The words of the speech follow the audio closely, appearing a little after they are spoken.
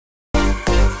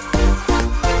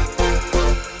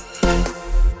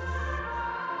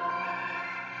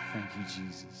you,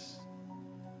 Jesus.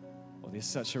 Well, there's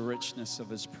such a richness of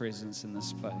His presence in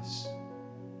this place.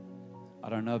 I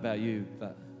don't know about you,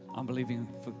 but I'm believing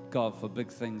for God for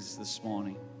big things this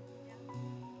morning.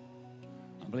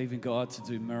 I'm believing God to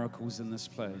do miracles in this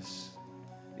place.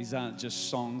 These aren't just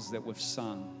songs that we've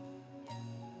sung.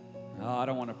 I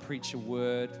don't want to preach a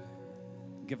word,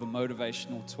 give a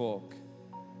motivational talk.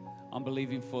 I'm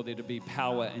believing for there to be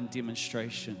power and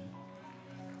demonstration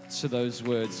to those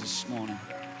words this morning.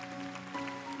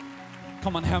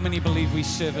 Come on, how many believe we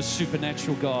serve a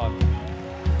supernatural God?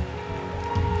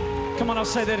 Come on, I'll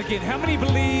say that again. How many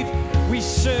believe we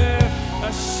serve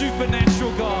a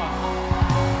supernatural God?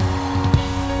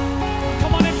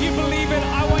 Come on, if you believe it,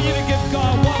 I want you to give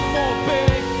God one more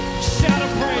big shout of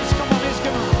praise. Come on, let's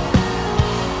go.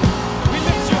 We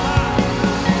lift you high.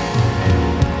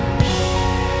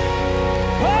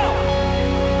 Oh!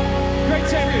 Great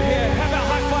to have you here. How about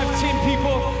high five 10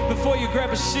 people before you grab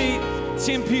a seat?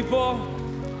 10 people.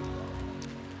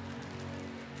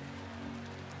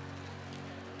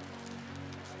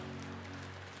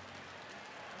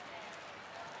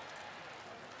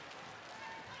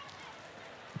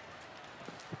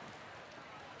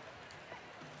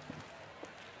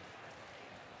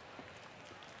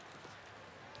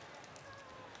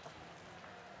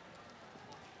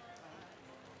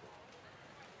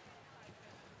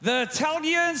 The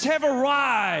Italians have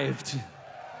arrived.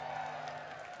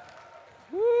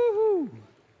 Woo-hoo.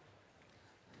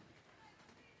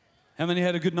 How many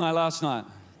had a good night last night?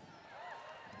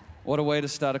 What a way to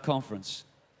start a conference.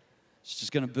 It's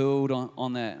just going to build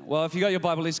on that. Well, if you got your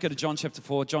Bible, let's go to John chapter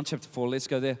 4. John chapter 4, let's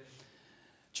go there.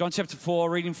 John chapter 4,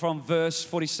 reading from verse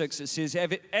 46, it says,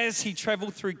 as he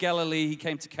traveled through Galilee, he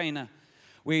came to Cana,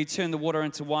 where he turned the water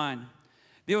into wine.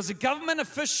 There was a government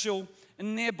official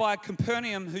in nearby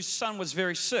Capernaum whose son was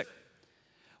very sick.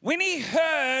 When he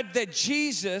heard that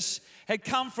Jesus had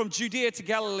come from Judea to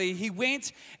Galilee, he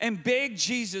went and begged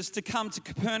Jesus to come to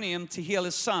Capernaum to heal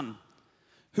his son,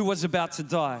 who was about to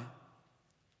die.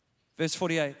 Verse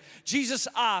 48, Jesus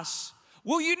asked,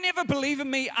 will you never believe in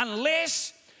me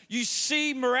unless you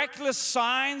see miraculous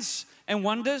signs and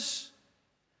wonders?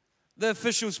 The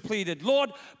officials pleaded,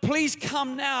 Lord, please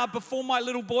come now before my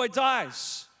little boy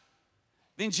dies.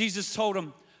 Then Jesus told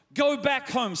him, go back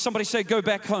home. Somebody say, go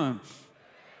back home.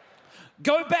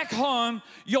 Go back home.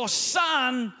 Your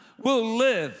son will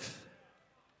live.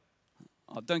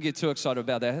 Oh, don't get too excited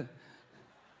about that.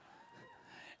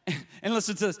 And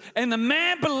listen to this. And the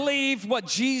man believed what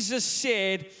Jesus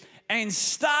said and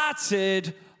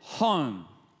started home.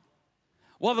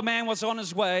 While the man was on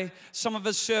his way, some of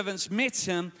his servants met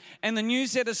him, and the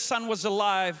news that his son was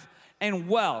alive and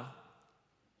well.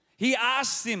 He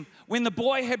asked them when the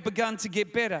boy had begun to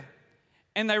get better,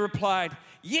 and they replied,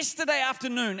 yesterday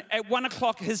afternoon at 1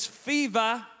 o'clock, his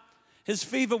fever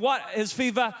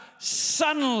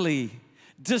suddenly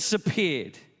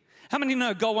disappeared. How many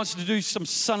know God wants to do some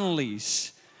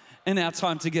suddenlies in our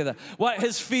time together? Well,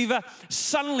 his fever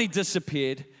suddenly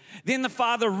disappeared. Then the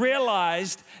father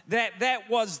realized that that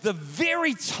was the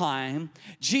very time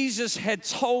Jesus had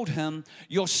told him,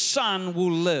 your son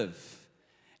will live.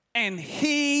 And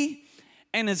he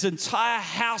and his entire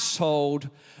household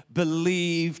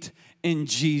believed in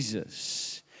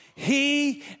Jesus.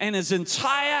 He and his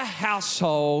entire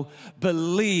household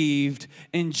believed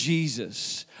in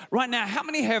Jesus. Right now, how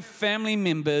many have family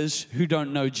members who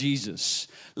don't know Jesus?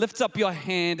 Lift up your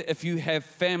hand if you have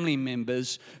family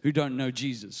members who don't know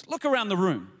Jesus. Look around the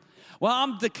room. Well,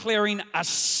 I'm declaring a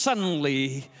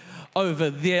suddenly over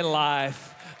their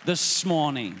life this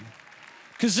morning.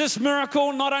 Because this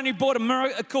miracle not only brought a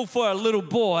miracle for a little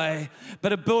boy,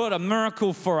 but it brought a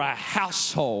miracle for a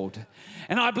household.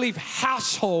 And I believe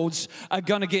households are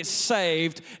going to get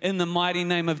saved in the mighty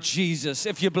name of Jesus.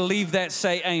 If you believe that,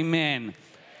 say amen.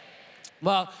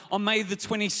 Well, on May the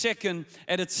 22nd,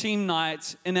 at a team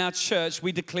night in our church,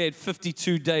 we declared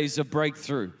 52 days of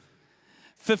breakthrough.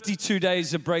 52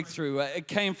 days of breakthrough. It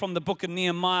came from the book of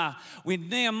Nehemiah, when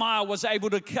Nehemiah was able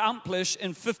to accomplish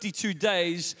in 52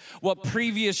 days what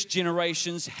previous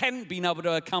generations hadn't been able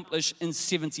to accomplish in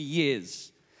 70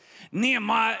 years.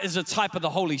 Nehemiah is a type of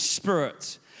the Holy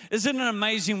Spirit. Isn't it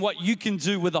amazing what you can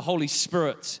do with the Holy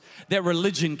Spirit that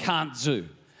religion can't do?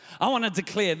 I want to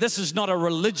declare this is not a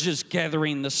religious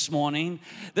gathering this morning.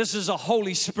 This is a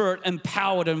Holy Spirit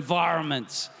empowered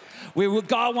environment where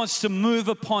God wants to move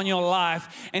upon your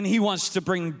life and He wants to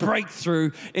bring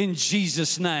breakthrough in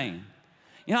Jesus' name.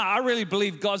 You know, I really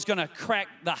believe God's going to crack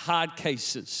the hard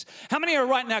cases. How many are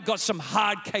right now got some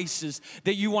hard cases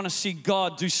that you want to see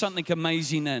God do something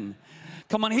amazing in?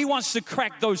 Come on, He wants to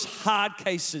crack those hard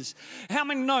cases. How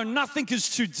many know nothing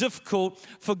is too difficult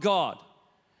for God?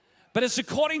 But it's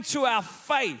according to our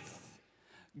faith,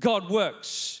 God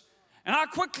works. And I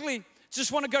quickly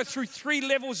just want to go through 3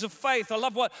 levels of faith. I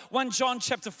love what 1 John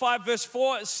chapter 5 verse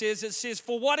 4 it says,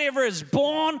 for whatever is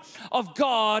born of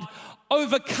God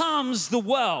overcomes the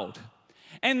world.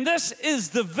 And this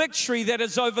is the victory that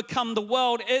has overcome the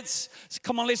world.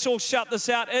 Come on, let's all shout this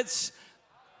out.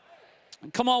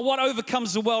 Come on, what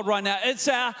overcomes the world right now? It's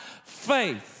our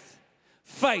faith.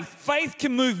 Faith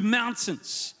can move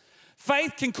mountains.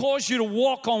 Faith can cause you to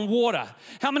walk on water.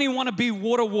 How many want to be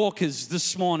water walkers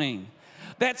this morning?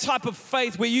 That type of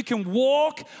faith where you can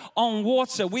walk on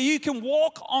water, where you can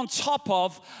walk on top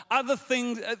of other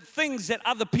things that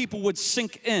other people would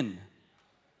sink in.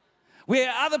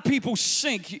 Where other people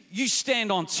sink, you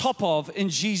stand on top of in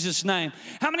Jesus' name.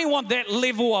 How many want that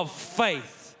level of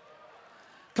faith?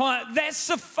 Come on, that's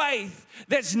the faith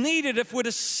that's needed if we're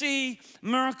to see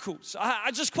miracles.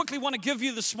 I just quickly want to give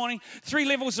you this morning 3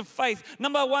 levels of faith.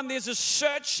 Number 1, there's a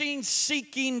searching,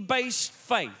 seeking-based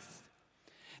faith.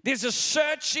 There's a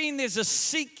searching, there's a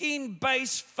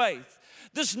seeking-based faith.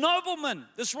 This nobleman,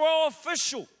 this royal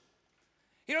official,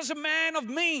 he was a man of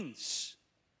means.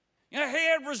 He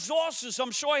had resources.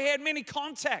 I'm sure he had many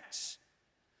contacts.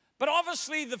 But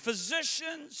obviously the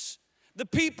physicians, the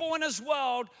people in his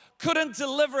world couldn't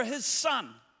deliver his son.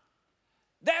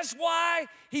 That's why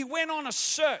he went on a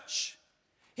search.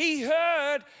 He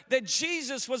heard that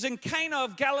Jesus was in Cana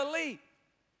of Galilee.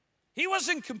 He was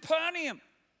in Capernaum.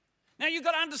 Now you've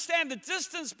got to understand the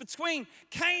distance between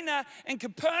Cana and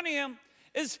Capernaum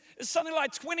is something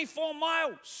like 24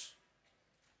 miles.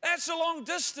 That's a long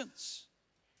distance.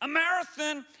 A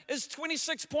marathon is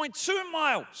 26.2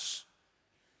 miles.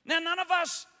 Now none of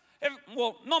us,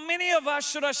 not many of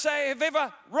us, should I say, have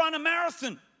ever run a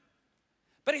marathon.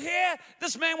 But here,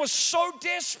 this man was so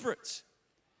desperate.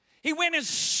 He went and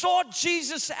sought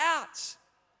Jesus out.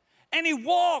 And he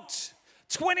walked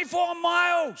 24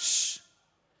 miles.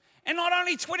 And not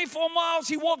only 24 miles,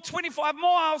 he walked 25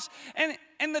 miles,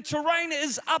 and the terrain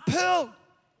is uphill.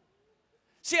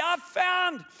 See, I've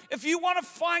found if you want to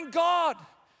find God,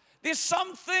 there's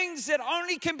some things that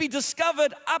only can be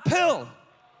discovered uphill.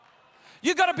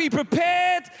 You got to be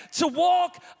prepared to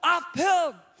walk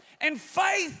uphill. And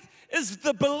faith is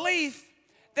the belief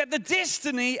that the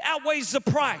destiny outweighs the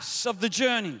price of the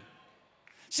journey.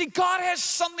 See, God has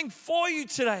something for you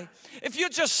today. If you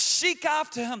just seek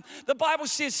after Him, the Bible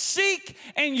says, seek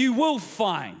and you will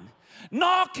find.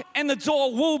 Knock and the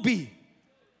door will be.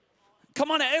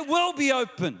 Come on, it will be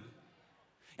open.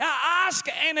 Now ask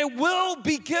and it will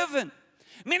be given.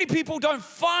 Many people don't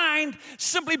find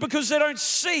simply because they don't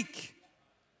seek.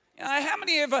 How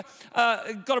many ever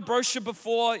got a brochure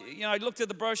before, looked at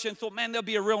the brochure and thought, man, that'll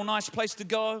be a real nice place to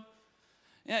go.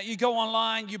 You go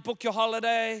online, you book your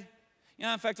holiday.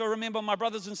 In fact, I remember my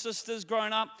brothers and sisters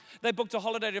growing up, they booked a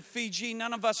holiday to Fiji.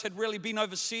 None of us had really been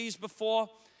overseas before.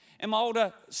 And my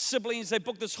older siblings, they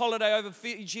booked this holiday over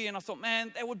Fiji. And I thought,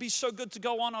 man, that would be so good to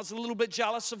go on. I was a little bit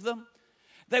jealous of them.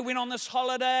 They went on this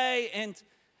holiday, and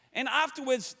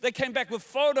afterwards, they came back with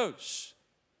photos.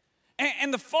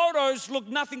 And the photos looked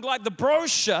nothing like the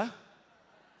brochure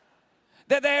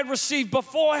that they had received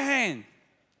beforehand.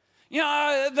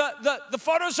 The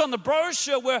photos on the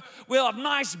brochure were of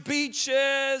nice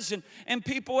beaches and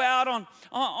people out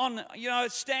on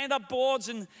stand-up boards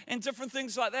and different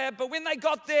things like that. But when they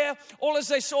got there, all as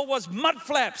they saw was mud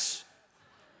flaps.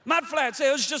 Mud flats.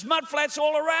 It was just mud flats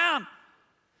all around.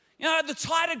 The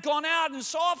tide had gone out, and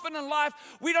so often in life,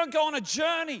 we don't go on a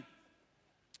journey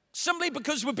simply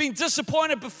because we've been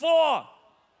disappointed before.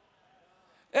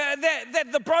 That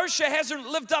the brochure hasn't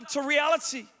lived up to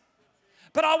reality.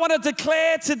 But I want to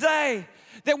declare today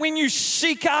that when you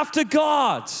seek after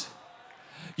God,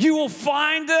 you will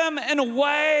find Him in a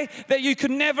way that you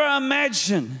could never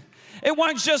imagine. It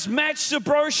won't just match the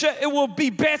brochure, it will be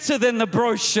better than the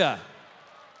brochure.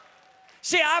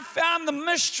 See, I found the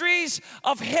mysteries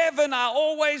of heaven are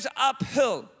always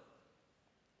uphill.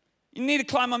 You need to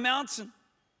climb a mountain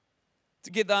to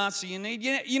get the answer you need.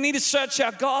 You need to search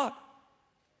out God.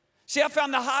 See, I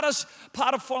found the hardest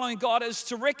part of following God is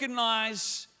to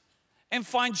recognize and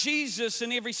find Jesus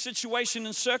in every situation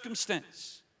and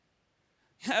circumstance.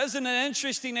 Isn't it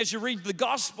interesting as you read the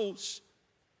Gospels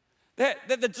that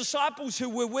the disciples who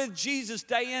were with Jesus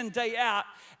day in, day out,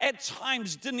 at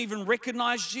times didn't even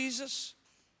recognize Jesus?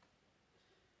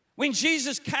 When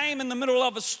Jesus came in the middle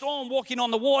of a storm walking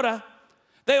on the water,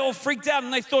 they all freaked out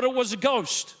and they thought it was a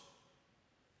ghost.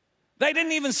 They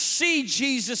didn't even see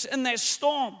Jesus in that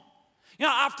storm.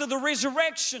 After the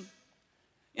resurrection,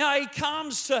 You know, he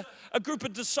comes to a group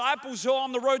of disciples who are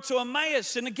on the road to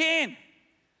Emmaus, and again,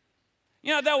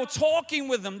 you know, they were talking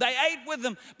with him, they ate with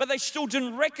him, but they still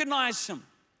didn't recognize him.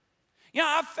 You know,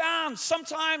 I found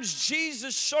sometimes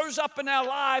Jesus shows up in our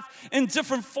life in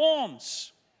different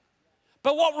forms.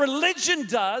 But what religion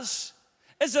does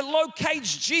is it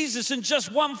locates Jesus in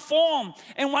just one form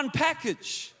and one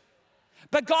package.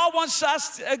 But God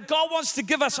wants to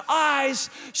give us eyes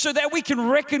so that we can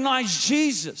recognize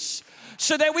Jesus,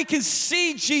 so that we can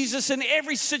see Jesus in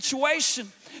every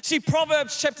situation. See,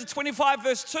 Proverbs chapter 25,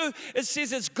 verse 2, it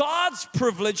says it's God's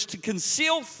privilege to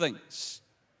conceal things.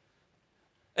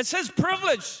 It's His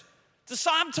privilege to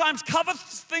sometimes cover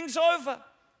things over.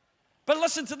 But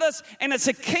listen to this, and it's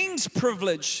a king's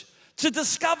privilege to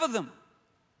discover them.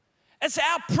 It's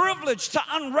our privilege to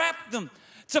unwrap them,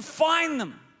 to find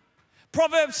them.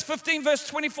 Proverbs 15 verse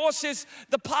 24 says,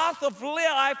 the path of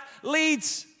life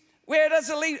leads, where does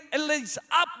it lead? It leads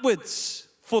upwards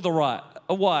for the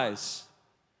wise.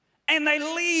 And they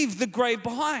leave the grave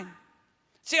behind.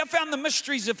 See, I found the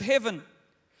mysteries of heaven,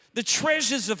 the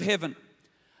treasures of heaven,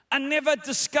 are never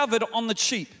discovered on the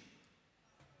cheap.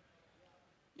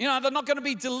 You know, they're not going to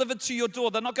be delivered to your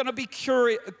door. They're not going to be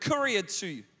couriered to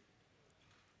you.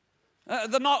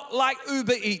 They're not like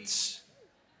Uber Eats.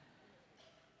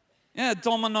 Yeah,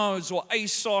 Domino's or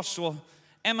ASOS or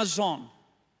Amazon.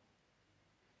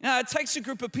 You know, it takes a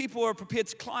group of people who are prepared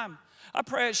to climb. I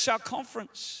pray at Shout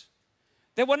Conference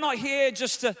that we're not here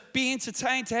just to be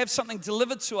entertained, to have something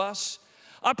delivered to us.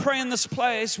 I pray in this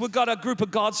place we've got a group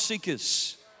of God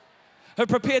seekers who are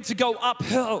prepared to go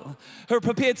uphill, who are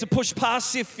prepared to push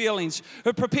past their feelings,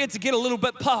 who are prepared to get a little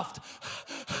bit puffed,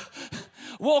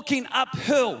 walking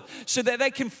uphill so that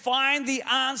they can find the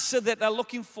answer that they're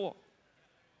looking for.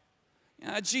 You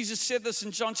know, Jesus said this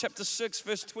in John chapter 6,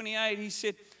 verse 28. He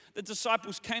said the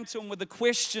disciples came to him with a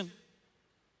question.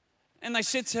 And they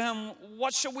said to him,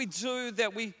 what shall we do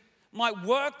that we might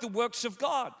work the works of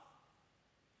God?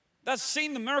 They've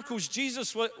seen the miracles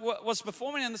Jesus was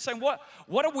performing, and they're saying, what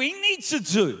do we need to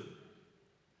do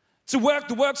to work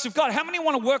the works of God? How many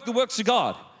want to work the works of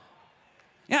God?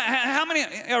 Yeah, how many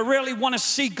really want to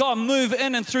see God move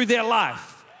in and through their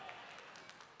life?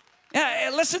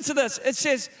 Yeah, listen to this. It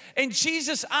says, and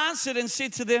Jesus answered and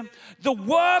said to them, the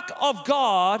work of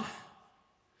God,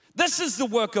 this is the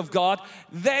work of God,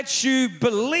 that you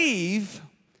believe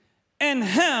in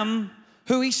Him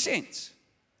who He sent.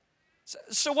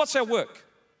 So what's our work?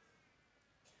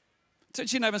 Turn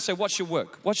to your neighbor and say, what's your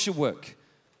work? What's your work?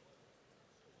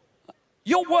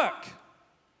 Your work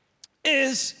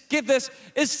is, get this,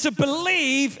 is to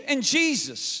believe in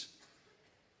Jesus.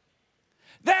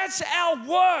 That's our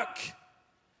work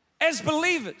as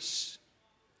believers.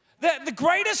 The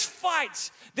greatest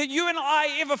fight that you and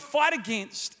I ever fight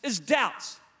against is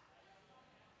doubt.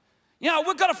 You know,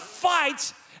 we've got to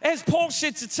fight, as Paul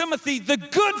said to Timothy, the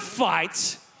good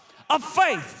fight of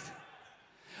faith.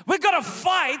 We've got to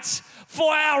fight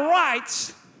for our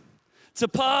right to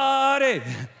party.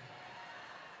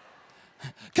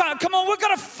 Come on, we've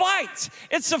got to fight.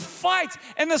 It's a fight,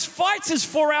 and this fight is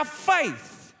for our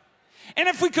faith. And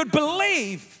if we could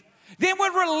believe, then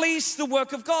we'd release the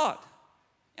work of God.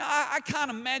 I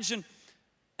can't imagine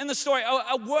in the story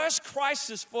a worse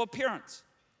crisis for a parent.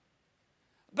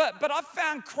 But I've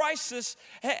found crisis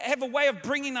have a way of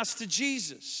bringing us to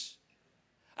Jesus.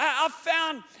 I've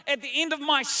found at the end of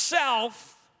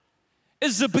myself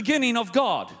is the beginning of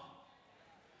God.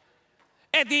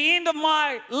 At the end of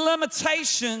my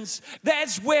limitations,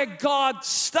 that's where God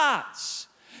starts.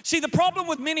 See, the problem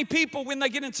with many people when they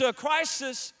get into a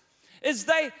crisis is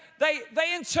they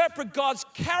interpret God's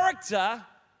character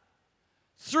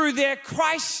through their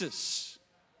crisis.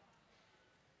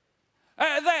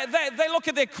 They look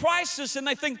at their crisis and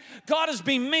they think, God has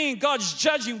been mean, God's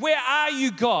judging, where are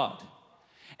you, God?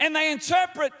 And they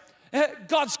interpret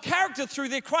God's character through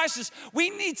their crisis. We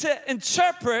need to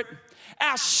interpret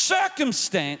our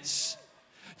circumstance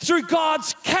through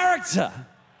God's character,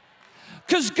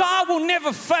 because God will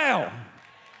never fail.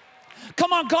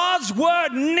 Come on, God's word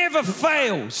never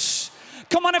fails.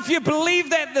 Come on, if you believe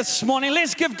that this morning,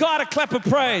 let's give God a clap of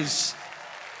praise.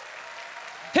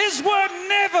 His word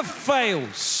never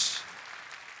fails.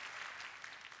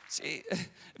 See,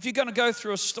 if you're going to go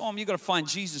through a storm, you've got to find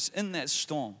Jesus in that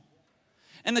storm.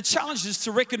 And the challenge is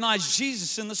to recognize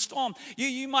Jesus in the storm.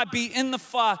 You might be in the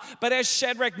fire, but as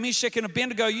Shadrach, Meshach, and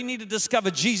Abednego, you need to discover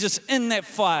Jesus in that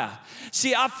fire.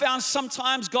 See, I've found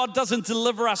sometimes God doesn't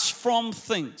deliver us from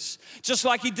things. Just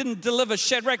like He didn't deliver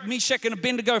Shadrach, Meshach, and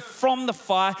Abednego from the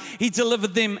fire, He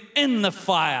delivered them in the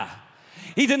fire.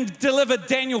 He didn't deliver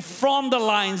Daniel from the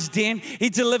lion's den. He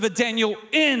delivered Daniel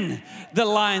in the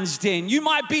lion's den. You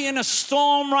might be in a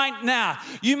storm right now.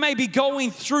 You may be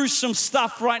going through some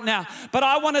stuff right now. But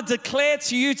I want to declare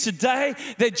to you today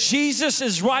that Jesus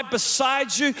is right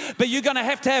beside you, but you're going to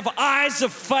have eyes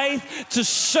of faith to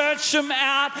search him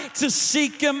out, to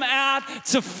seek him out,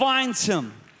 to find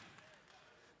him.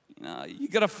 You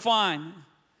got to find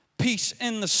peace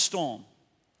in the storm.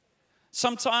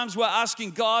 Sometimes we're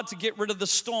asking God to get rid of the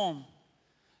storm,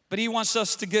 but he wants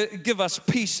us to give us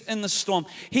peace in the storm.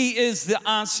 He is the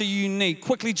answer you need.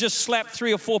 Quickly just slap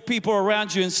 3 or 4 people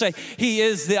around you and say, he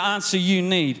is the answer you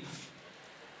need.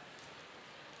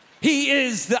 He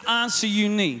is the answer you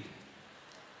need.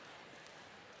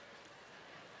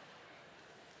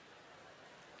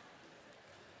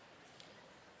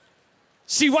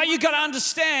 See, what you got to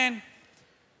understand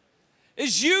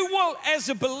is you will, as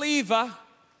a believer,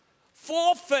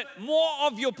 forfeit more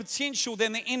of your potential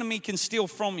than the enemy can steal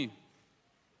from you.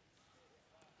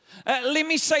 Let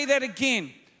me say that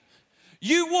again.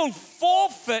 You will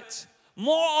forfeit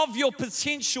more of your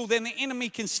potential than the enemy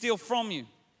can steal from you.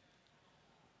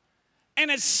 And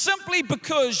it's simply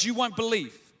because you won't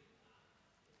believe.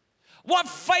 What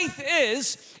faith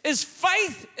is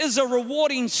faith is a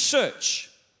rewarding search.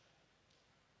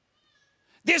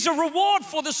 There's a reward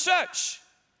for the search.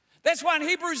 That's why in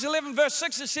Hebrews 11 verse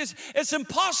 6 it says, it's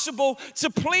impossible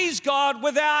to please God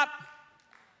without.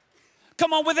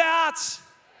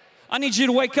 I need you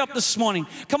to wake up this morning.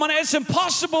 Come on, it's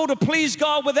impossible to please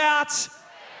God without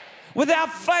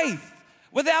faith.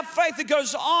 Without faith, it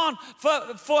goes on.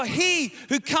 For he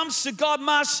who comes to God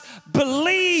must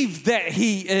believe that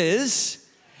he is,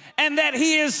 and that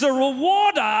he is the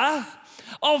rewarder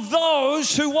of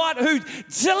those who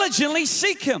diligently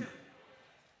seek him.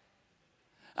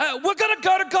 We're going to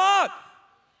go to God.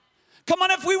 Come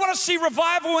on, if we want to see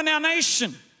revival in our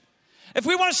nation, if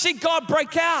we want to see God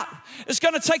break out, it's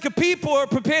going to take a people who are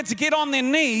prepared to get on their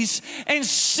knees and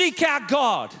seek out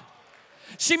God.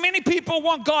 See, many people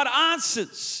want God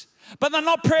answers, but they're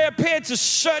not prepared to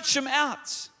search him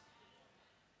out,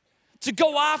 to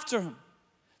go after him.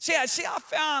 See, I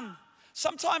found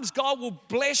sometimes God will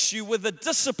bless you with a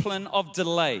discipline of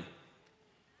delay.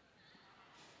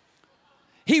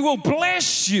 He will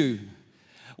bless you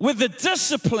with the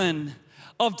discipline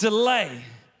of delay.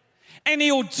 And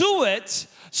he'll do it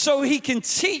so he can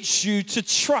teach you to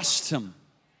trust him.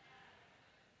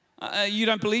 You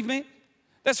don't believe me?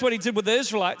 That's what he did with the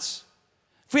Israelites.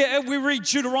 If we read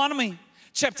Deuteronomy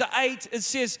chapter 8, it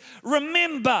says,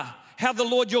 remember how the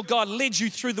Lord your God led you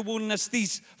through the wilderness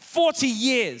these 40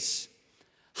 years,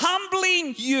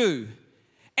 humbling you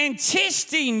and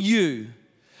testing you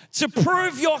to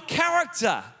prove your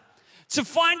character, to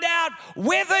find out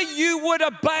whether you would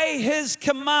obey his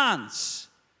commands,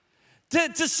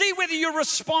 to see whether you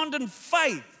respond in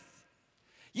faith.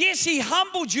 Yes, he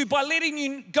humbled you by letting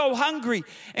you go hungry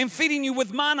and feeding you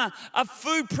with manna, a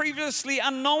food previously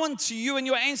unknown to you and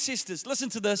your ancestors. Listen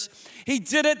to this. He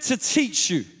did it to teach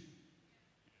you.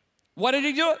 Why did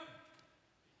he do it?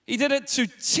 He did it to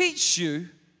teach you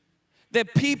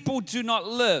that people do not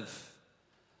live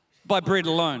by bread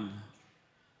alone.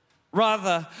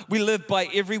 Rather, we live by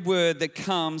every word that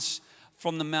comes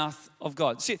from the mouth of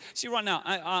God. See right now,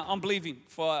 I'm believing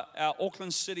for our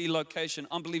Auckland City location.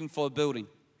 I'm believing for a building.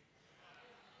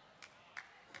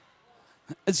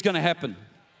 It's going to happen.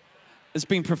 It's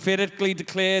been prophetically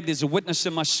declared. There's a witness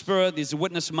in my spirit. There's a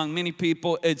witness among many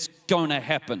people. It's going to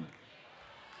happen.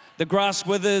 The grass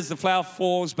withers, the flower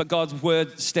falls, but God's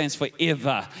word stands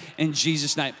forever in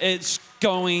Jesus' name. It's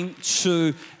going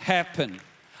to happen.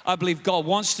 I believe God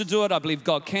wants to do it. I believe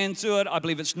God can do it. I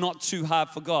believe it's not too hard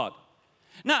for God.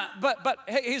 No, but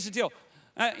here's the deal.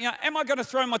 Am I going to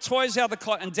throw my toys out of the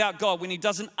cot and doubt God when he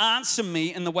doesn't answer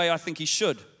me in the way I think he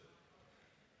should?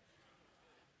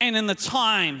 And in the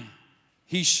time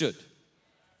he should.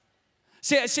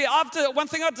 See, one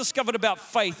thing I've discovered about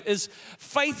faith is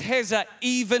faith has an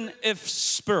even if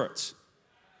spirit.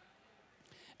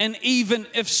 An even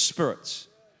if spirit.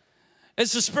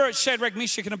 It's the spirit Shadrach,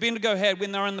 Meshach, and Abednego had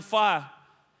when they were in the fire.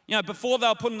 Before they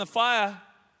were put in the fire,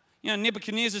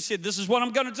 Nebuchadnezzar said, this is what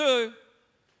I'm going to do.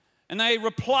 And they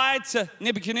replied to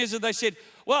Nebuchadnezzar, they said,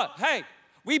 well, hey,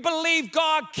 we believe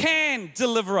God can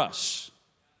deliver us.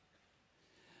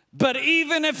 But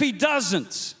even if he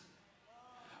doesn't,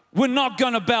 we're not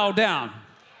going to bow down.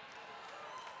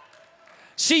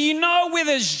 See, where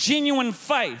there's genuine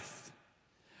faith.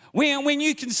 When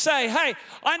you can say, hey,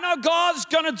 I know God's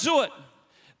going to do it.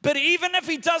 But even if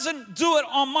he doesn't do it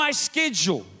on my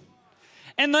schedule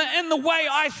and in the way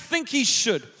I think he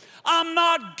should, I'm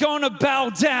not going to bow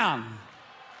down.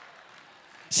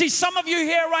 See, some of you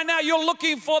here right now, you're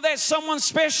looking for that someone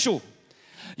special.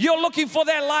 You're looking for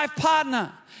that life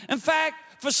partner. In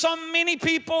fact, for so many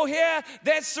people here,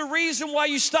 that's the reason why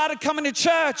you started coming to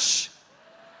church.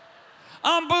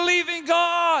 I'm believing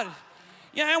God.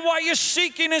 And while you're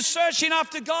seeking and searching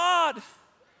after God,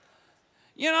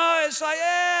 it's like,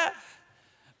 yeah.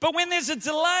 But when there's a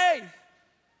delay,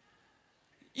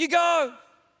 you go,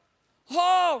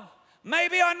 oh,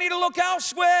 maybe I need to look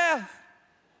elsewhere.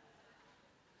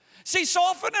 See, so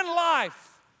often in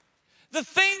life, the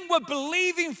thing we're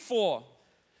believing for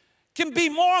can be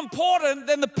more important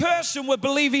than the person we're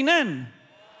believing in.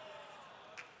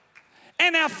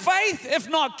 And our faith, if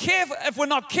we're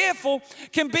not careful,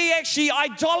 can be actually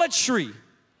idolatry.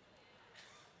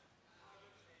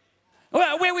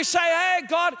 Where we say, hey,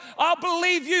 God, I'll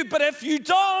believe you, but if you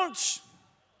don't,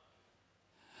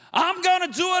 I'm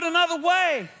going to do it another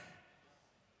way.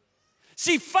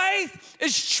 See, faith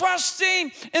is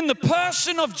trusting in the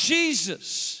person of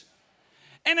Jesus.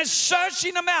 And it's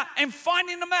searching Him out and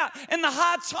finding Him out in the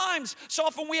hard times. So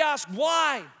often we ask,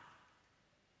 why?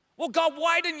 Well, God,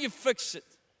 why didn't you fix it?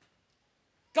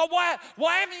 God,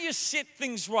 why haven't you set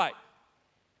things right?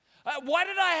 Why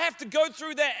did I have to go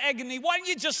through that agony? Why don't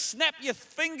you just snap your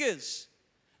fingers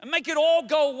and make it all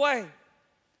go away?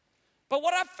 But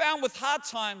what I've found with hard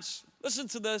times, listen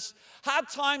to this, hard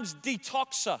times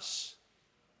detox us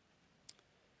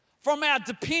from our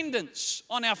dependence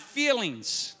on our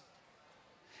feelings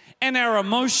and our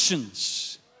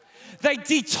emotions. They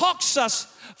detox us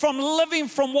from living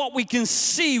from what we can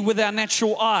see with our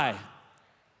natural eye.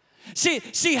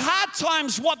 See, hard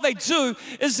times, what they do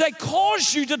is they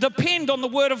cause you to depend on the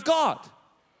Word of God.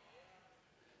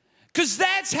 Because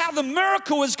that's how the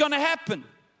miracle is going to happen.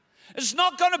 It's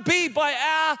not going to be by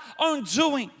our own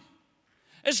doing.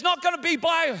 It's not going to be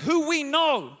by who we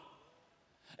know.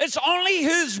 It's only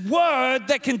His Word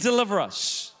that can deliver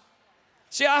us.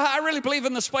 See, I really believe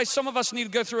in this place. Some of us need to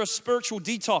go through a spiritual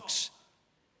detox.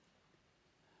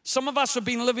 Some of us have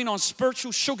been living on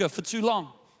spiritual sugar for too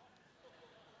long.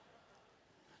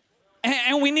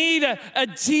 And we need a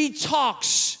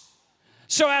detox.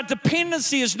 So our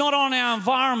dependency is not on our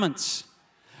environment,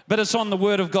 but it's on the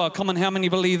Word of God. Come on, how many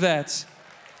believe that?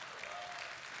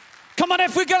 Come on,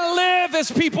 if we're going to live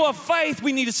as people of faith,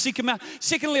 we need to seek Him out.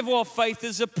 Second level of faith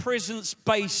is a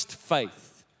presence-based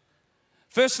faith.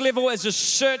 First level is a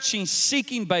searching,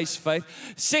 seeking-based faith.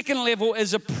 Second level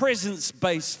is a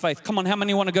presence-based faith. Come on, how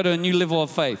many want to go to a new level of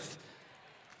faith?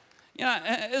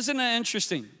 Isn't it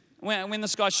interesting? When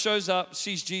this guy shows up,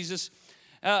 sees Jesus,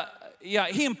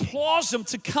 he implores him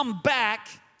to come back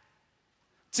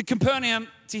to Capernaum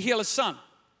to heal his son.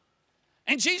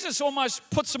 And Jesus almost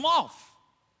puts him off.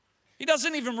 He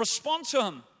doesn't even respond to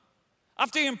him.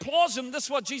 After he implores him, this is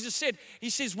what Jesus said. He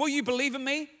says, will you believe in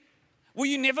me? Will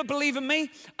you never believe in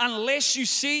me unless you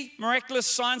see miraculous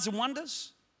signs and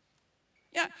wonders?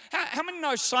 Yeah, how many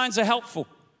know signs are helpful?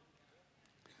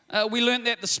 We learned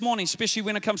that this morning, especially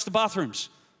when it comes to bathrooms.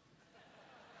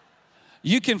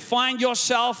 You can find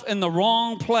yourself in the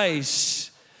wrong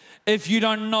place if you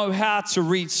don't know how to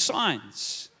read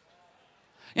signs.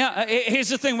 Here's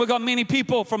the thing. We've got many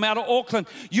people from out of Auckland.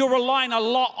 You're relying a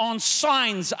lot on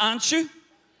signs, aren't you?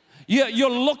 You're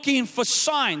looking for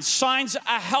signs. Signs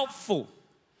are helpful.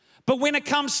 But when it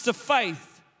comes to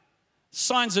faith,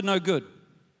 signs are no good.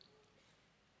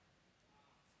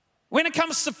 When it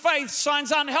comes to faith,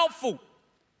 signs aren't helpful.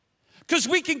 Because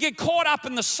we can get caught up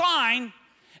in the sign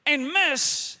and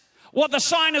miss what the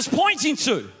sign is pointing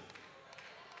to.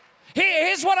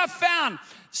 Here's what I've found.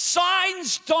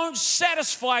 Signs don't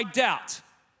satisfy doubt.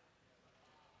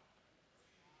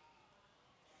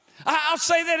 I'll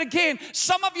say that again.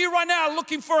 Some of you right now are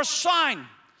looking for a sign,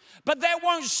 but that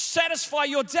won't satisfy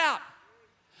your doubt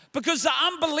because the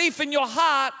unbelief in your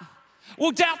heart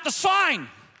will doubt the sign.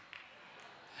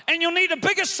 And you'll need a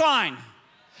bigger sign.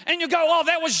 And you go, oh,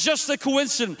 that was just a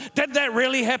coincidence. Did that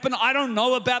really happen? I don't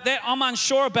know about that. I'm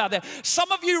unsure about that.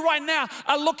 Some of you right now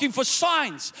are looking for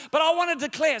signs. But I want to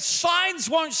declare, signs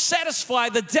won't satisfy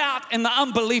the doubt and the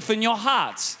unbelief in your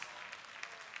hearts.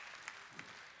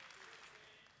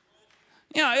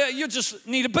 You just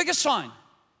need a bigger sign.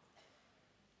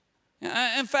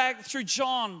 In fact, through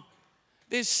John,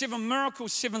 there's 7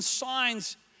 miracles, 7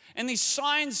 signs. And these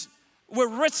signs were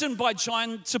written by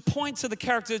John to point to the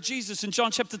character of Jesus. In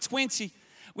John chapter 20,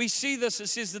 we see this. It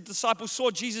says the disciples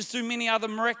saw Jesus do many other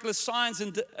miraculous signs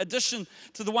in addition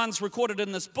to the ones recorded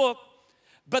in this book.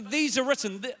 But these are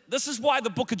written. This is why the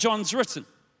book of John's written.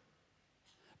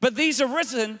 But these are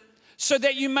written so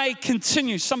that you may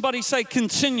continue. Somebody say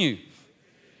continue.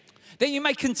 That you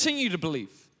may continue to believe.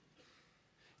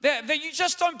 That you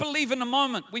just don't believe in the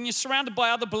moment when you're surrounded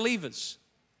by other believers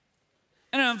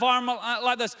in an environment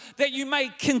like this, that you may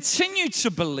continue to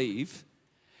believe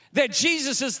that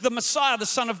Jesus is the Messiah, the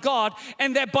Son of God,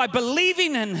 and that by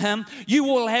believing in Him, you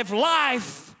will have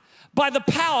life by the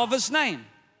power of His name.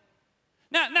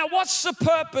 Now, what's the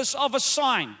purpose of a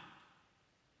sign?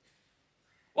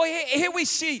 Well, here we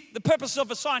see the purpose of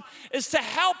a sign is to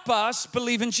help us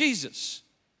believe in Jesus.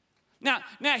 Now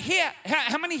here,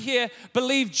 how many here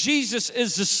believe Jesus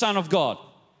is the Son of God?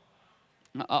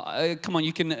 Come on,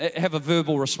 you can have a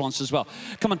verbal response as well.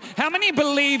 Come on, how many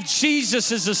believe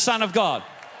Jesus is the Son of God?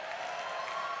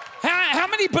 How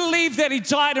many believe that He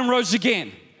died and rose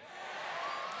again?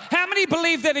 How many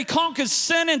believe that He conquered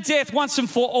sin and death once and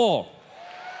for all?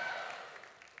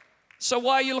 So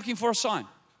why are you looking for a sign?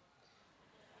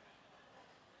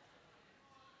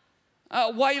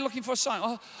 Why are you looking for a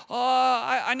sign?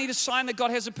 I need a sign that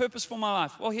God has a purpose for my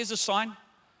life. Well, here's a sign.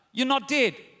 You're not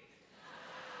dead.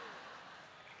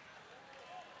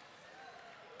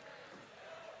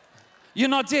 You're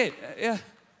not dead. Yeah.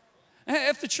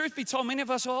 If the truth be told, many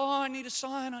of us, I need a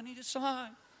sign, I need a sign.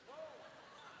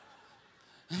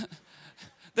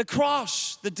 The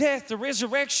cross, the death, the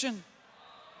resurrection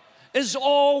is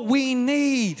all we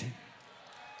need.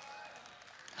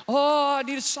 I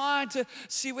need a sign to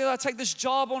see whether I take this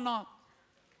job or not.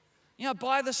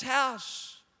 Buy this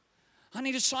house. I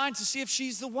need a sign to see if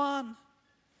she's the one.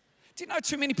 Do you know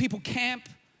too many people camp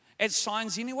at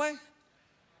signs anyway?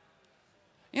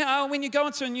 When you go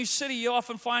into a new city, you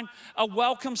often find a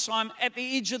welcome sign at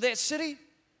the edge of that city,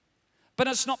 but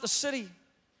it's not the city.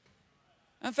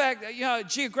 In fact,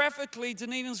 geographically,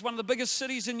 Dunedin's one of the biggest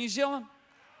cities in New Zealand.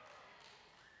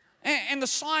 And the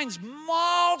sign's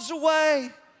miles away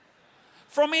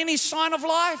from any sign of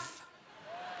life.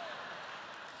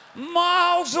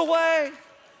 Miles away.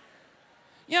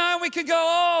 We could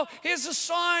go, here's a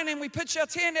sign, and we pitch our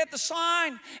tent at the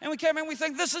sign, and we come in and we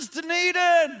think, this is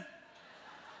Dunedin.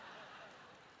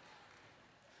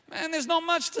 Man, there's not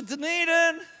much to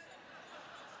Dunedin.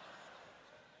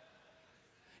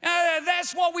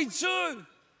 That's what we do.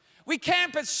 We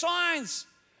camp at signs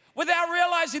without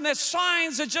realizing that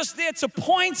signs are just there to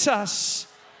point us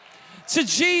to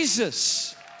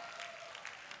Jesus.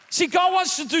 See, God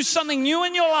wants to do something new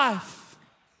in your life,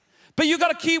 but you got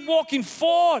to keep walking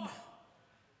forward.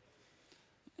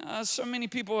 So many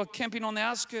people are camping on the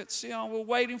outskirts. We're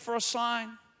waiting for a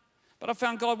sign, but I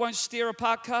found God won't steer a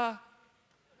parked car.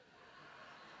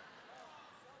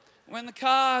 When the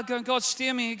car going, God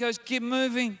steer me, He goes, get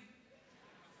moving.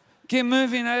 Get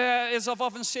moving. As I've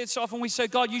often said, so often we say,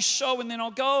 God, you show and then I'll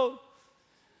go.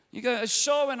 You go,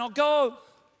 show and I'll go.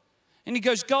 And He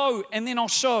goes, go and then I'll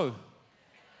show.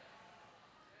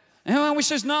 And when we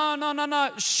says, no,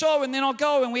 show and then I'll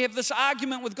go. And we have this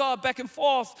argument with God back and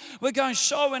forth. We're going,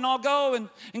 show and I'll go.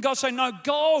 And God say, no,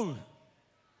 go.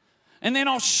 And then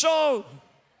I'll show.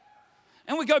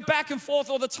 And we go back and forth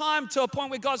all the time to a point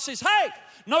where God says, hey,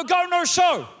 no go, no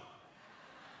show.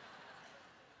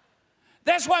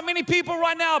 That's why many people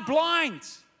right now are blind,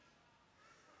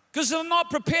 because they're not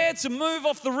prepared to move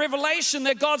off the revelation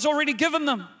that God's already given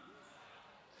them.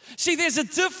 See, there's a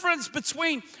difference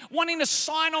between wanting a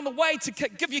sign on the way to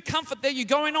give you comfort that you're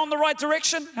going on the right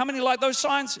direction. How many like those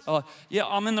signs? Oh, yeah,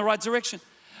 I'm in the right direction.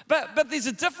 But there's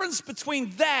a difference between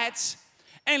that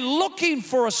and looking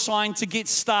for a sign to get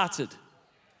started.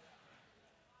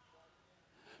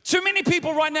 Too many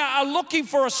people right now are looking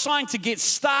for a sign to get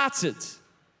started.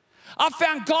 I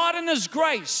found God in His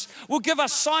grace will give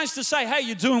us signs to say, hey,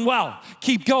 you're doing well,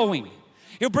 keep going.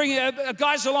 He'll bring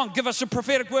guys along, give us a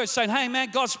prophetic word saying, hey man,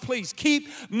 God's pleased, keep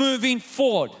moving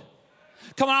forward.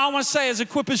 Come on, I want to say as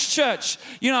Equippers Church,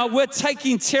 we're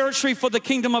taking territory for the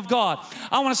kingdom of God.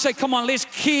 I want to say, come on, let's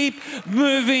keep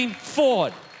moving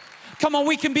forward. Come on,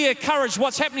 we can be encouraged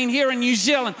what's happening here in New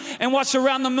Zealand and what's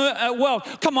around the world.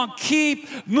 Come on, keep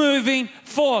moving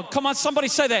forward. Come on, somebody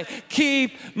say that.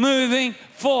 Keep moving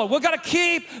forward. We've got to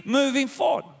keep moving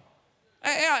forward.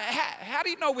 How do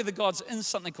you know whether God's in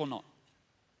something or not?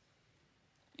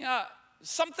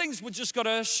 Some things we just got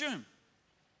to assume.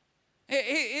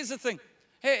 Here's the thing.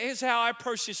 Here's how I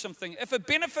process something. If it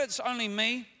benefits only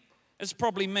me, it's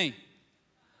probably me.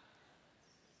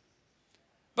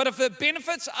 But if it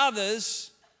benefits others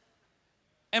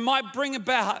and might bring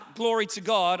about glory to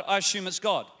God, I assume it's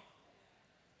God.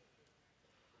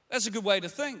 That's a good way to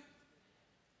think.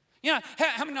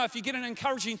 How many know if you get an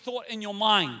encouraging thought in your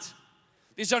mind,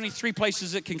 there's only 3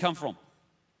 places it can come from?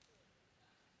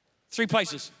 3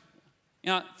 places.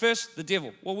 First, the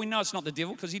devil. Well, we know it's not the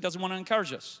devil because he doesn't want to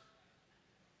encourage us.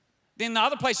 Then the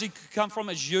other place it could come from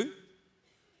is you.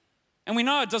 And we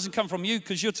know it doesn't come from you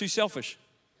because you're too selfish.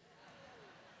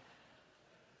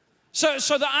 So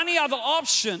the only other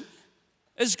option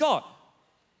is God.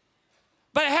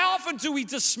 But how often do we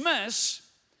dismiss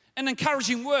an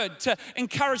encouraging word to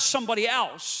encourage somebody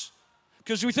else?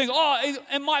 Because we think, oh,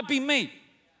 it might be me.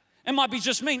 It might be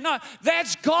just me. No,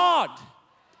 that's God.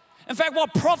 In fact,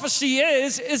 what prophecy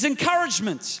is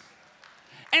encouragement.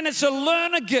 And it's a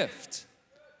learner gift.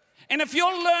 And if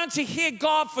you'll learn to hear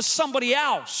God for somebody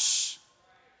else,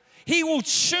 He will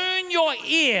tune your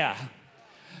ear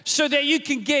so that you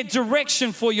can get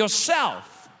direction for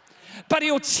yourself. But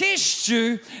He'll test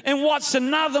you in what's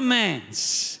another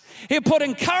man's. He'll put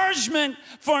encouragement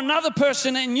for another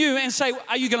person in you and say,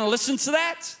 are you going to listen to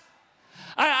that?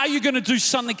 Are you going to do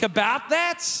something about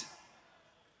that?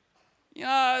 You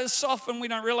know, so often we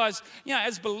don't realize, you know,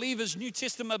 as believers, New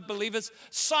Testament believers,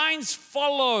 signs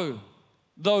follow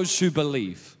those who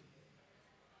believe.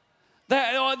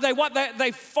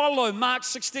 They follow. Mark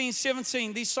 16,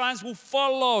 17. These signs will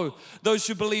follow those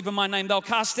who believe in my name. They'll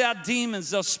cast out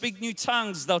demons. They'll speak new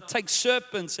tongues. They'll take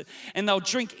serpents and they'll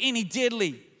drink anything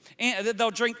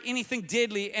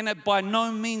deadly, and it by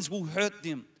no means will hurt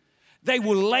them. They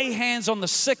will lay hands on the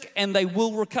sick and they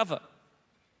will recover.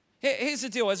 Here's the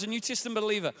deal. As a New Testament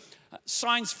believer,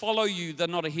 signs follow you. They're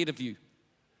not ahead of you.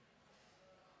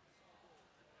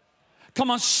 Come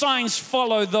on, signs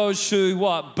follow those who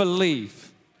what?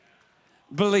 Believe.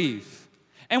 Believe.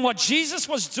 And what Jesus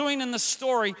was doing in the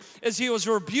story is He was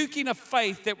rebuking a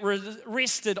faith that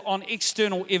rested on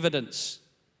external evidence.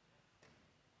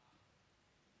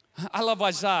 I love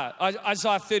Isaiah.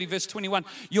 Isaiah 30 verse 21.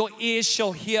 Your ears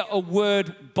shall hear a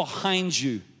word behind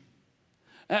you.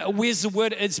 Where's the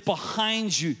word? It's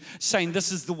behind you, saying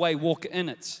this is the way, walk in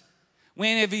it.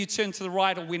 Whenever you turn to the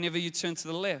right or whenever you turn to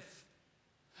the left.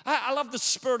 I love the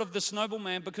spirit of this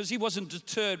nobleman because he wasn't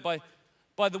deterred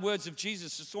by the words of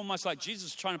Jesus. It's almost like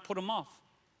Jesus trying to put him off.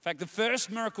 In fact, the first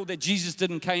miracle that Jesus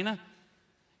did in Cana,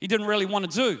 He didn't really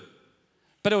want to do.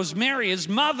 But it was Mary, His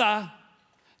mother,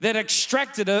 that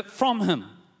extracted it from Him.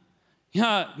 You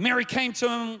know, Mary came to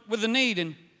Him with a need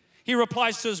and He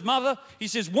replies to His mother. He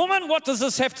says, woman, what does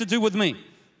this have to do with me?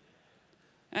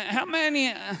 How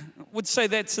many would say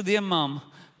that to their mom?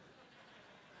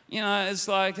 You know, it's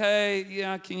like, hey,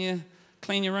 yeah, can you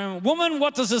clean your room? Woman,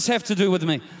 what does this have to do with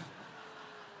me?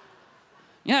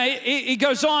 You know, he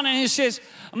goes on and he says,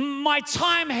 my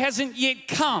time hasn't yet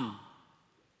come.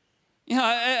 You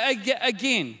know,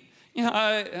 again, you know,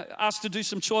 asked to do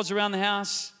some chores around the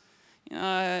house. You know,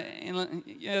 and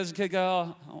as a kid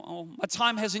go, oh, my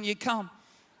time hasn't yet come.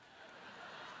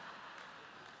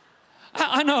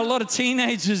 I know a lot of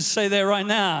teenagers say that right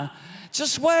now.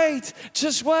 Just wait,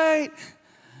 just wait.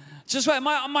 Just wait,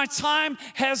 my time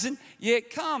hasn't yet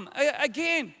come.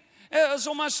 Again, it was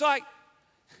almost like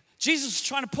Jesus is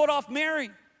trying to put off Mary.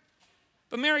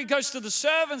 But Mary goes to the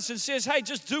servants and says, hey,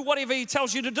 just do whatever He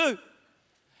tells you to do.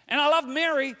 And I love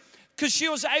Mary because she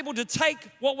was able to take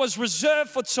what was reserved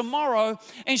for tomorrow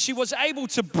and she was able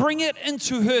to bring it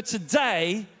into her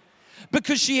today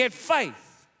because she had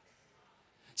faith.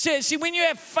 See, when you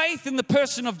have faith in the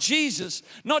person of Jesus,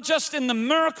 not just in the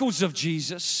miracles of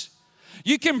Jesus,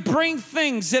 you can bring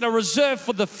things that are reserved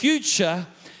for the future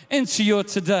into your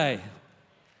today.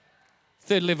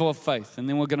 Third level of faith, and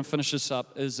then we're going to finish this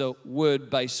up, is a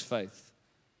word-based faith.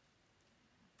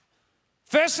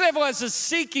 First level is a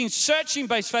seeking,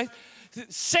 searching-based faith.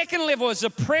 Second level is a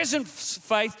present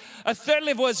faith. A third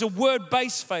level is a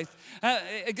word-based faith.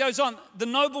 It goes on. The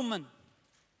nobleman,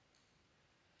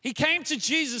 he came to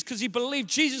Jesus because he believed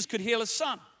Jesus could heal his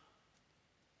son.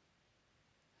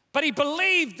 But he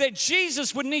believed that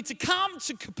Jesus would need to come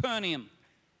to Capernaum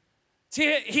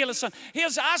to heal his son. He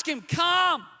was asking him,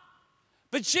 come.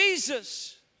 But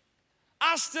Jesus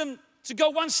asked him to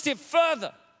go one step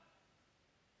further.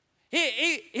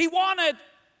 He wanted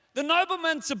the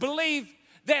nobleman to believe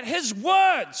that his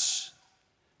words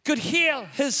could heal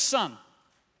his son.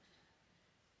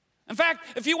 In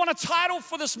fact, if you want a title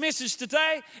for this message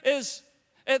today,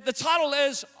 the title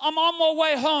is, I'm on my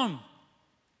way home.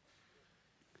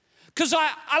 Because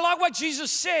I like what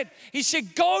Jesus said. He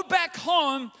said, go back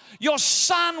home, your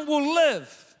son will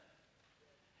live.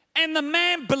 And the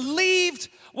man believed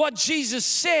what Jesus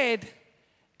said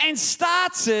and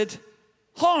started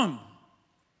home.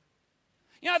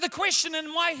 You know, the question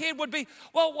in my head would be,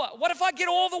 well, what if I get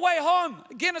all the way home?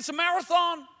 Again, it's a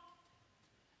marathon.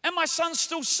 And my son's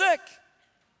still sick.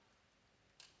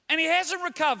 And he hasn't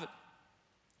recovered.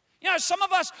 You know, some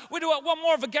of us, we want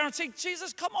more of a guarantee.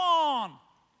 Jesus, come on.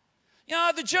 You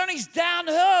know, the journey's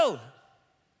downhill.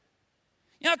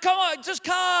 You know, come on, just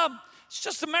come. It's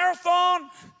just a marathon.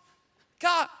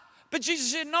 God. But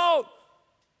Jesus said, no.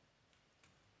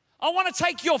 I want to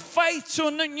take your faith to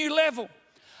a new level.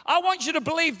 I want you to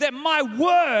believe that my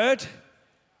word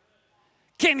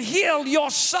can heal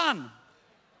your son.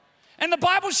 And the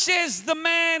Bible says the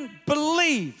man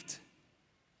believed.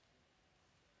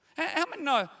 How many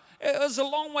know it was a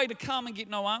long way to come and get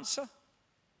no answer?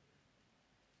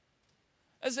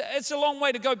 It's a long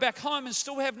way to go back home and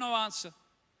still have no answer.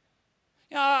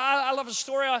 You know, I love a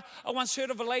story. I once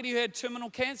heard of a lady who had terminal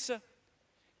cancer.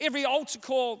 Every altar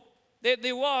call that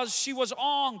there was, she was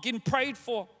on, getting prayed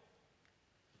for.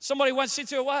 Somebody once said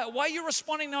to her, why are you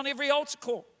responding on every altar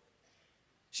call?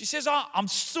 She says, I'm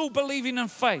still believing in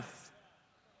faith.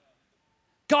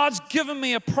 God's given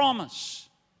me a promise.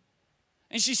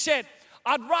 And she said,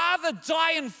 I'd rather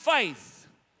die in faith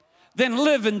than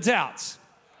live in doubt.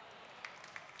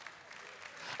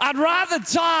 I'd rather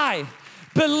die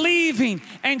believing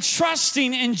and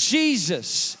trusting in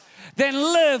Jesus than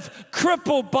live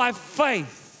crippled by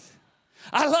faith.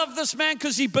 I love this man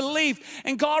because he believed.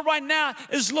 And God right now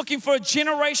is looking for a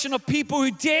generation of people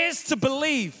who dares to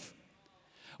believe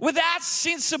without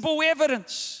sensible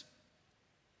evidence.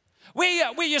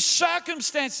 Where your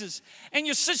circumstances and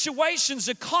your situations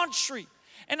are contrary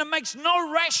and it makes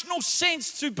no rational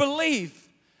sense to believe.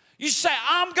 You say,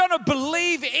 I'm going to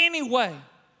believe anyway.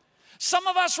 Some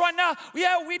of us right now,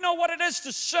 we know what it is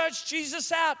to search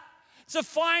Jesus out, to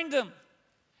find him,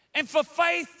 and for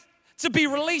faith to be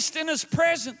released in his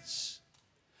presence.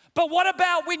 But what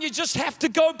about when you just have to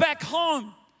go back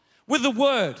home with the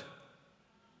word?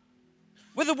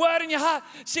 With the word in your heart.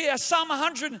 See, Psalm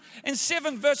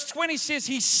 107 verse 20 says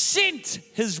he sent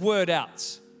his word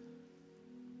out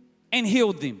and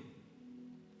healed them,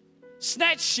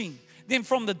 snatching them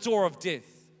from the door of death.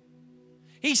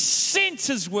 He sent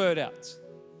his word out.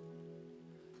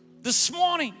 This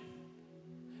morning,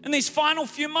 in these final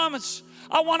few moments,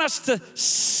 I want us to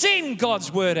send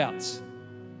God's word out.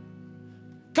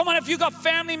 Come on, if you've got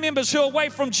family members who are away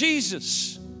from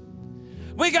Jesus,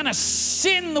 we're going to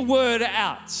send the word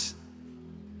out.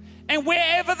 And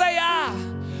wherever they are,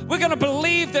 we're going to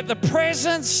believe that the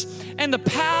presence and the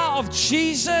power of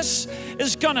Jesus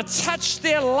is going to touch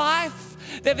their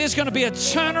life, that there's going to be a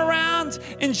turnaround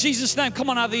in Jesus' name. Come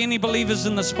on, are there any believers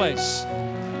in this place?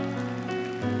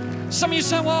 Some of you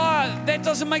say, well, that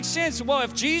doesn't make sense. Well,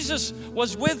 if Jesus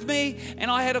was with me and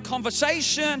I had a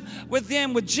conversation with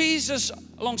them, with Jesus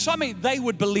alongside me, they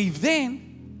would believe then.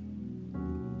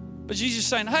 But Jesus is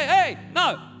saying, hey,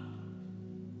 no.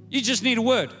 You just need a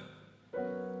word.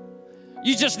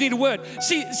 You just need a word.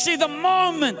 See, the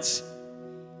moment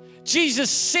Jesus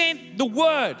sent the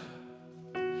word,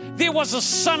 there was a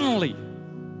suddenly.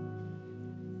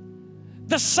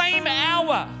 The same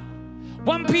hour,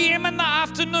 1 p.m. in the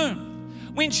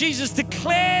afternoon, when Jesus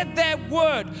declared that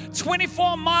word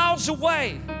 24 miles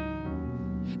away,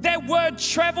 that word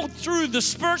traveled through the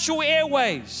spiritual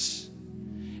airways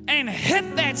and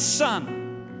hit that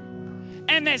son.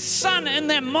 And that son in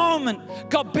that moment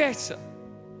got better.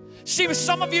 See, for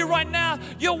some of you right now,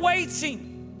 you're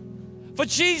waiting for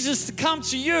Jesus to come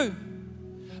to you.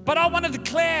 But I want to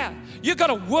declare, you got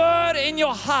a word in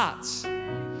your heart.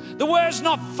 The word's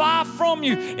not far from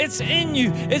you. It's in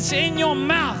you. It's in your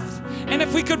mouth. And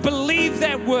if we could believe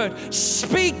that word,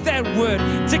 speak that word,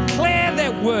 declare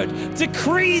that word,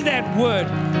 decree that word,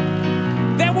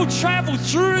 that will travel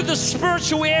through the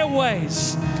spiritual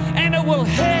airways and it will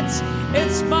hit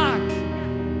its mark.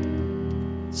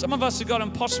 Some of us have got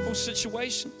impossible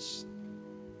situations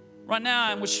right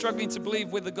now and we're struggling to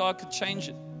believe whether God could change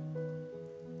it.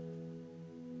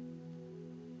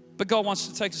 But God wants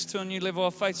to take us to a new level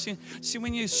of faith. See,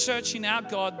 when you're searching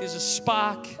out God, there's a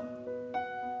spark.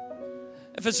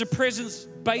 If it's a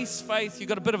presence-based faith, you've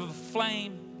got a bit of a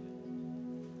flame.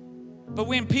 But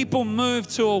when people move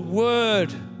to a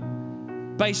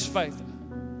word-based faith,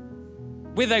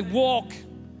 where they walk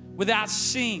without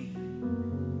seeing,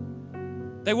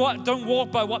 they don't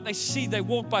walk by what they see, they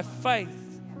walk by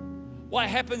faith. What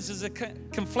happens is a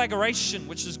conflagration,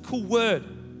 which is a cool word.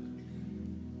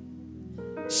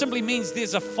 Simply means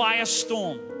there's a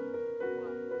firestorm.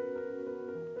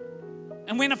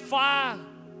 And when a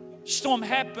firestorm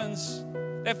happens,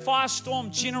 that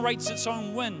firestorm generates its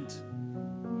own wind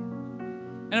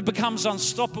and it becomes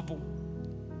unstoppable.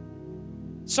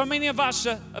 So many of us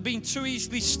are being too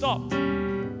easily stopped.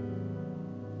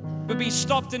 We're being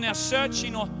stopped in our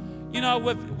searching, or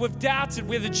we've doubted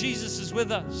whether Jesus is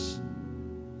with us.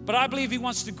 But I believe He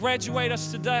wants to graduate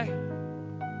us today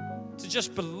to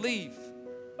just believe.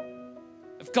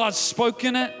 If God's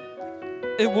spoken it,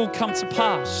 it will come to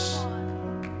pass.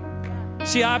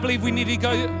 See, I believe we need to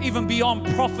go even beyond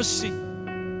prophecy.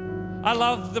 I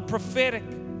love the prophetic.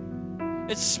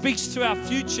 It speaks to our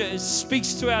future. It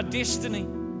speaks to our destiny.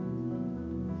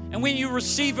 And when you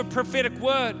receive a prophetic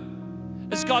word,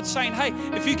 it's God saying, hey,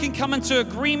 if you can come into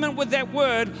agreement with that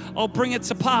word, I'll bring it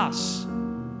to pass.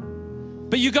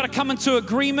 But you got to come into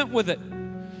agreement with it.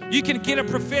 You can get a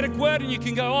prophetic word and you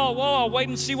can go, oh, well, I'll wait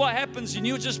and see what happens. And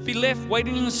you'll just be left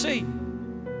waiting to see.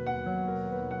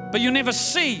 But you'll never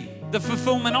see the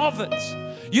fulfillment of it.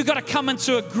 You got to come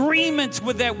into agreement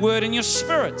with that word in your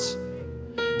spirit.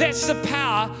 That's the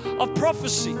power of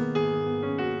prophecy.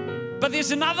 But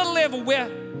there's another level where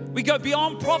we go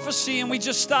beyond prophecy and we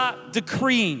just start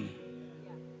decreeing.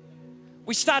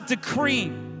 We start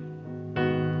decreeing.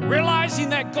 Realizing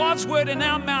that God's word in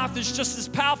our mouth is just as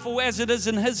powerful as it is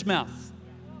in His mouth.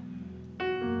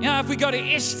 You know, if we go to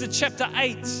Esther chapter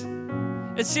 8,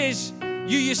 it says,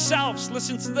 you yourselves,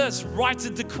 listen to this, write a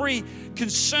decree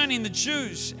concerning the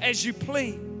Jews as you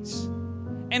please,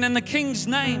 and in the king's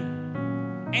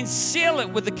name, and seal it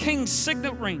with the king's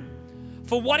signet ring.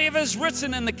 For whatever is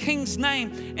written in the king's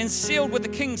name and sealed with the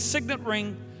king's signet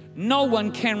ring, no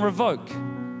one can revoke.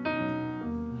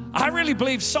 I really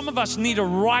believe some of us need to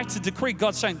write a decree.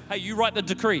 God's saying, hey, you write the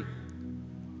decree.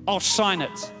 I'll sign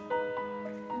it.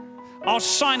 I'll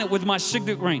sign it with my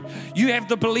signet ring. You have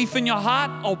the belief in your heart,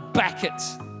 I'll back it.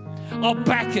 I'll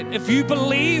back it. If you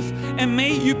believe in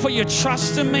me, you put your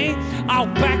trust in me, I'll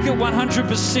back it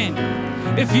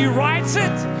 100%. If you write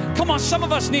it, come on, some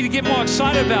of us need to get more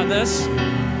excited about this.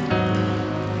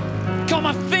 Come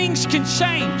on, things can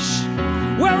change.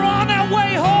 We're on our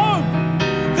way home.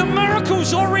 The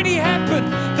miracle's already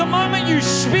happened. The moment you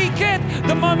speak it,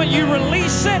 the moment you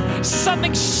release it,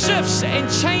 something shifts and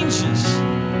changes.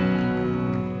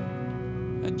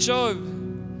 Job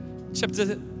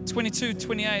chapter 22,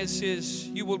 28, it says,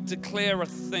 you will declare a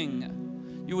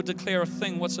thing. You will declare a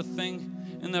thing. What's a thing?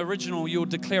 In the original, you will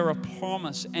declare a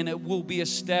promise and it will be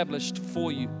established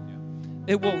for you.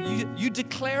 It will. You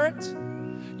declare it.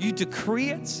 You decree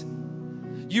it.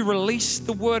 You release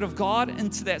the word of God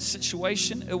into that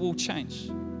situation, it will change.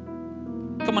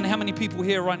 Come on, how many people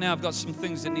here right now have got some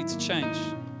things that need to change?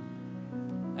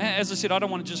 As I said, I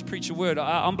don't want to just preach a word.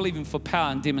 I'm believing for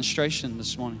power and demonstration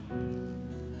this morning.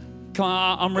 Come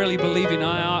on, I'm really believing.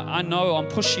 I know I'm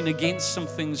pushing against some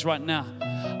things right now.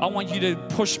 I want you to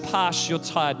push past your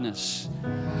tiredness.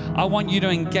 I want you to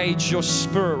engage your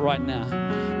spirit right now,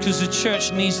 because the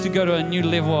church needs to go to a new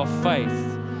level of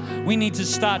faith. We need to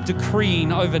start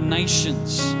decreeing over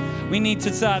nations. We need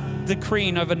to start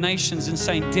decreeing over nations and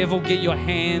saying, devil, get your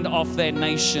hand off that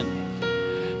nation.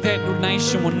 That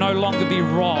nation will no longer be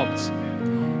robbed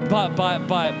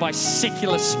by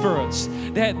secular spirits.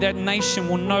 That nation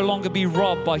will no longer be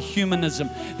robbed by humanism.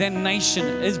 That nation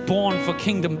is born for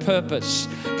kingdom purpose.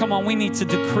 Come on, we need to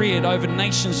decree it over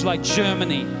nations like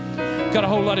Germany. Got a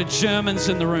whole lot of Germans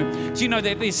in the room. Do you know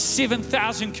that there's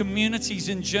 7,000 communities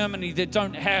in Germany that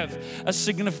don't have a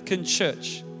significant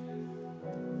church?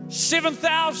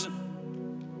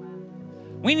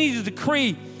 7,000. We need to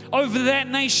decree over that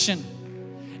nation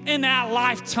in our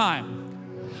lifetime.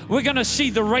 We're going to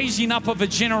see the raising up of a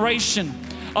generation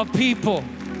of people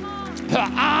who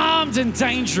are armed and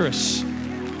dangerous,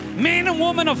 men and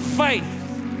women of faith,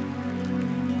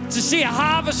 to see a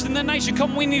harvest in the nation.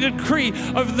 Come, we need a decree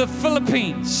over the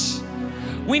Philippines.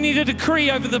 We need a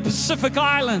decree over the Pacific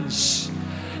Islands.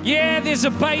 Yeah, there's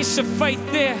a base of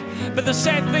faith there, but the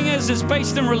sad thing is it's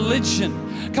based in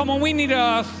religion. Come on, we need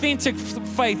an authentic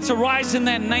faith to rise in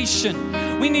that nation.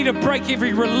 We need to break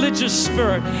every religious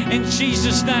spirit in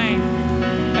Jesus' name.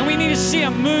 And we need to see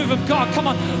a move of God. Come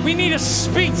on, we need to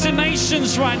speak to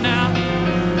nations right now.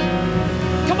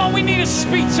 Come on, we need to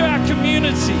speak to our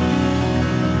community.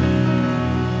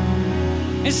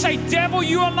 And say, devil,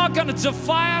 you are not going to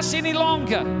defy us any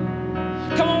longer.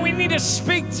 Come on, we need to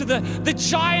speak to the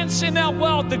giants in our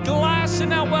world, the glass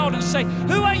in our world, and say,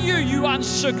 who are you, you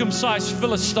uncircumcised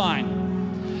Philistine?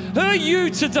 Who are you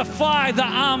to defy the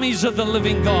armies of the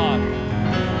living God?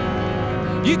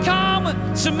 You come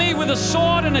to me with a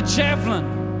sword and a javelin.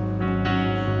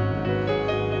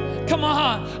 Come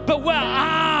on, but we're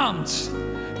armed.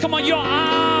 Come on, you're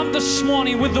armed this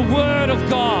morning with the word of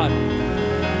God.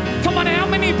 Come on, how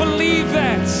many believe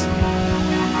that?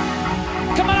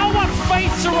 Come on, I want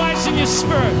faith to rise in your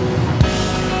spirit.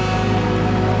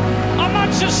 I'm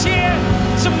not just here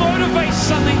to motivate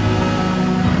something.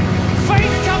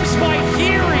 Faith comes by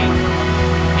hearing,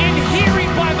 and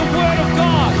hearing by the word of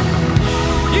God.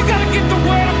 You got to get the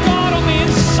word of God on the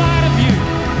inside of you.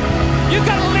 You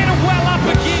got to let it well up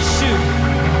against you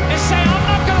and say, I'm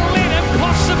not going to let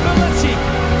impossibility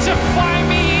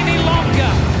define me any longer.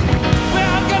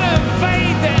 I'm going to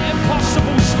invade that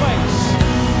impossible space.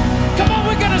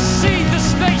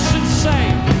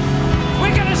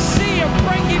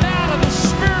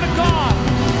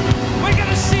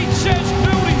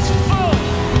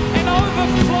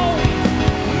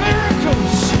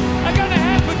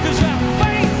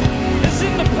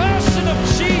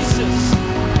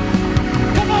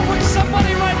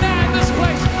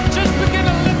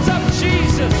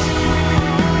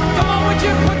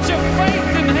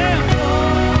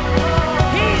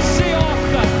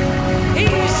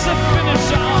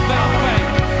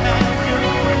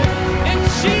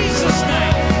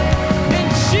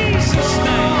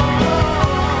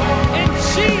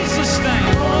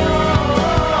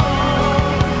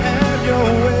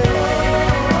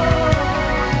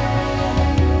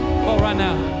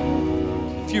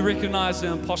 recognize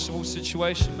the impossible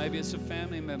situation. Maybe it's a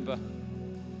family member.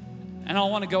 And I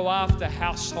want to go after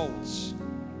households.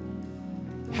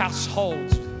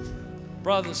 Households.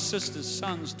 Brothers, sisters,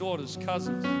 sons, daughters,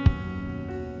 cousins.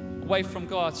 Away from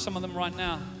God. Some of them right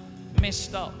now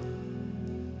messed up.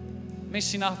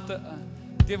 Messing up. The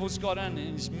devil's got in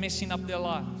and he's messing up their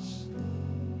lives.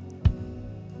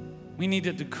 We need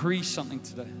to decree something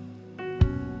today.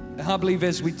 And I believe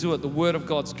as we do it, the word of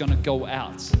God's going to go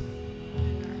out.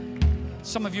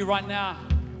 Some of you right now,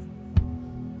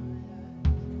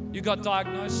 you got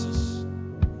diagnoses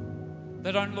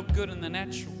that don't look good in the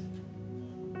natural.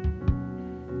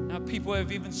 Now, people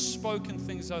have even spoken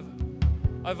things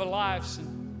over lives, and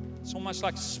it's almost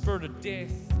like the spirit of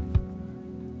death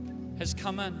has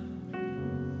come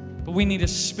in. But we need to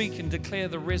speak and declare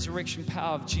the resurrection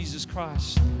power of Jesus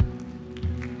Christ.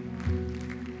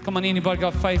 Come on, anybody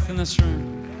got faith in this room?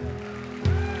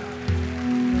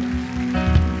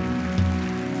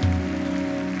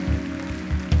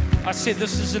 I said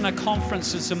this isn't a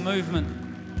conference, it's a movement.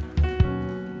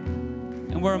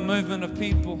 And we're a movement of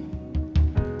people.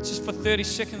 Just for 30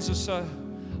 seconds or so, I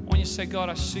want you to say, God,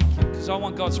 I seek you, because I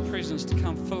want God's presence to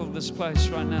come fill this place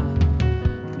right now.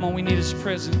 Come on, we need His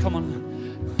presence. Come on.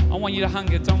 I want you to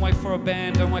hunger. Don't wait for a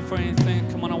band. Don't wait for anything.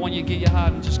 Come on, I want you to get your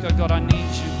heart and just go, God, I need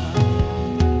you.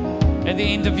 At the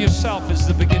end of yourself is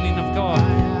the beginning of God.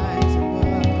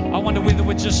 I wonder whether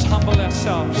we'd just humble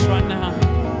ourselves right now.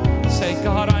 Say,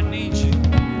 God, I need you.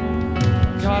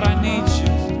 God, I need you.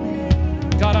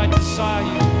 God, I desire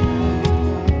you.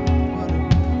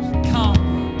 Come.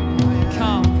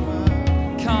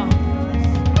 Come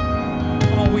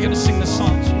on, we're going to sing this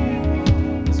song.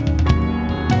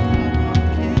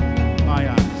 My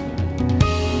eyes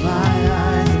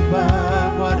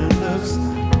above what it looks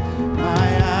like.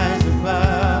 My eyes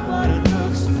above what it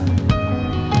looks like.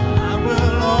 I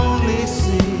will only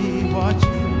see what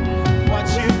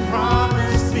you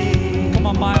promised me. Come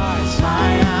on, my eyes.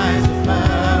 My eyes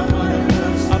above what it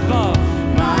looks like. Above.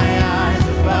 My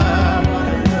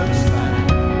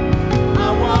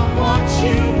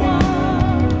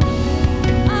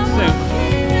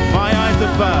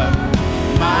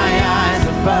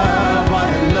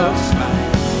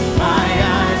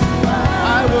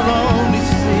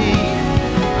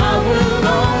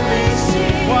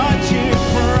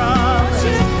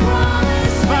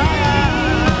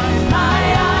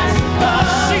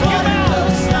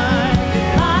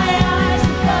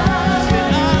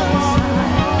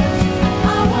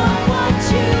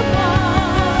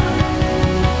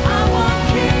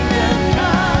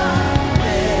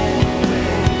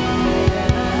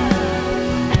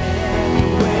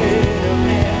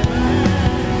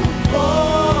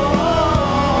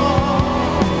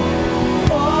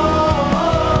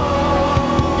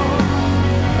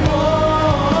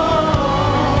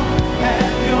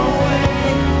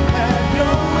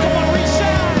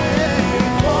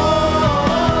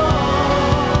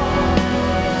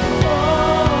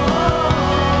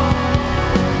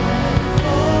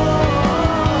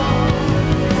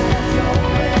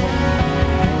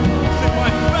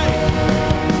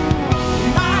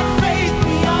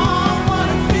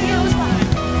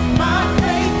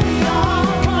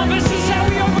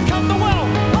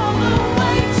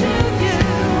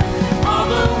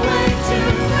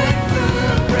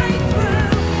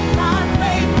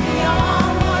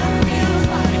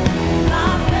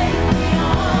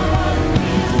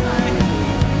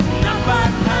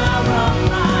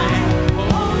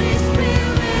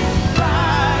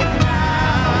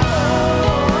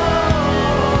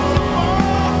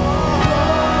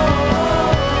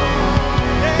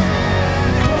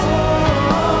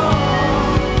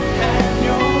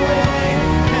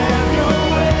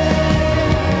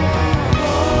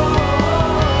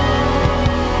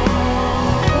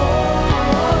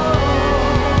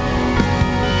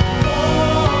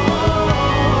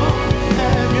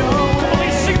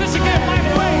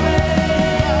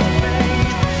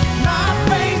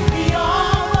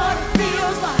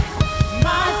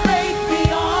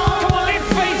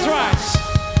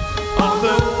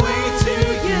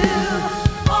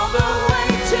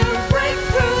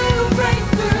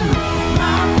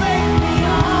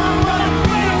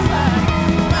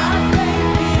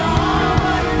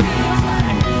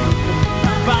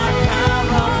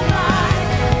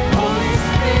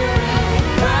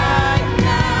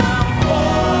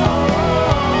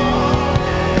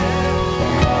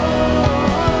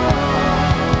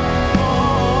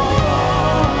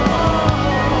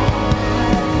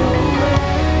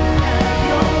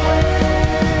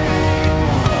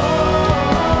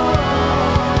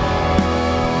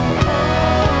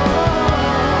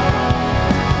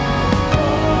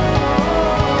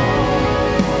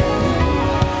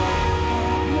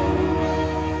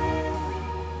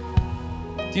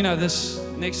you know, this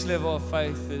next level of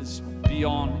faith is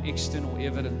beyond external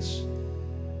evidence.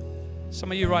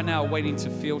 Some of you right now are waiting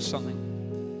to feel something,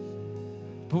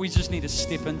 but we just need to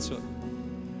step into it.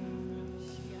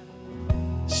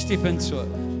 Step into it.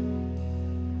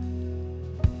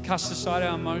 Cast aside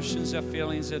our emotions, our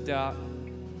feelings, our doubt.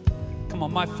 Come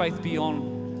on, my faith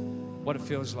beyond what it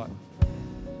feels like.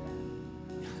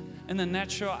 In the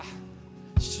natural,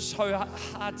 it's just so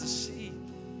hard to see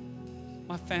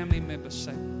my family members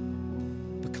say.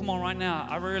 But come on, right now,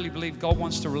 I really believe God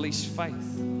wants to release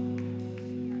faith.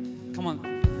 Come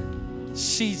on,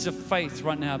 seeds of faith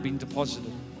right now are being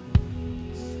deposited.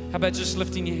 How about just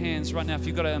lifting your hands right now if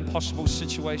you've got an impossible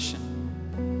situation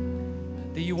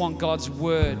that you want God's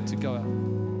word to go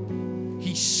out.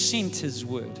 He sent His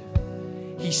word.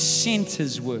 He sent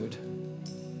His word.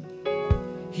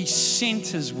 He sent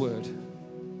His word.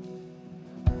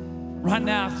 Right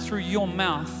now, through your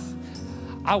mouth,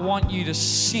 I want you to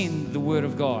send the word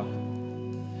of God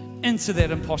into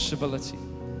that impossibility.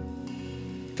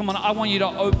 Come on, I want you to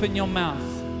open your mouth.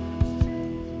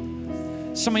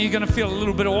 Some of you are going to feel a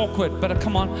little bit awkward, but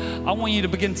come on, I want you to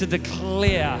begin to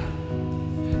declare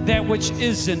that which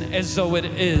isn't as though it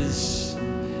is.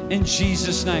 In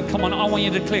Jesus' name. Come on, I want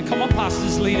you to declare. Come on,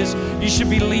 pastors, leaders, you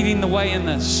should be leading the way in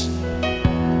this.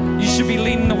 You should be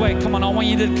leading the way. Come on, I want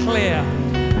you to declare.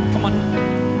 Come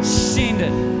on, send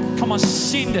it. Come on,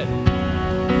 send it.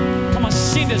 Come on,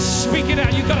 send it. Speak it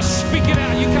out. You got to speak it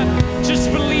out. You can't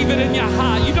just believe it in your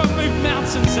heart. You don't move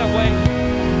mountains that way.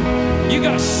 You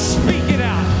got to speak it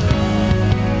out.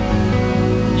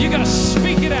 You got to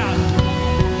speak it out.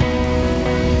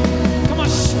 Come on,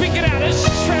 speak it out. It's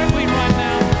traveling right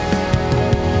now.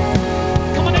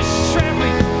 Come on, it's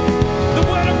traveling. The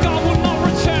word of God will not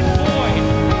return void.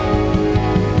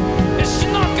 It's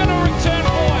not going to return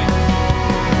void.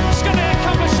 It's going to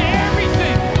accomplish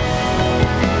everything.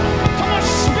 Come on,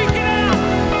 speak it out.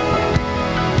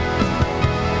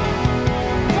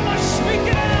 Come on, speak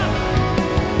it out.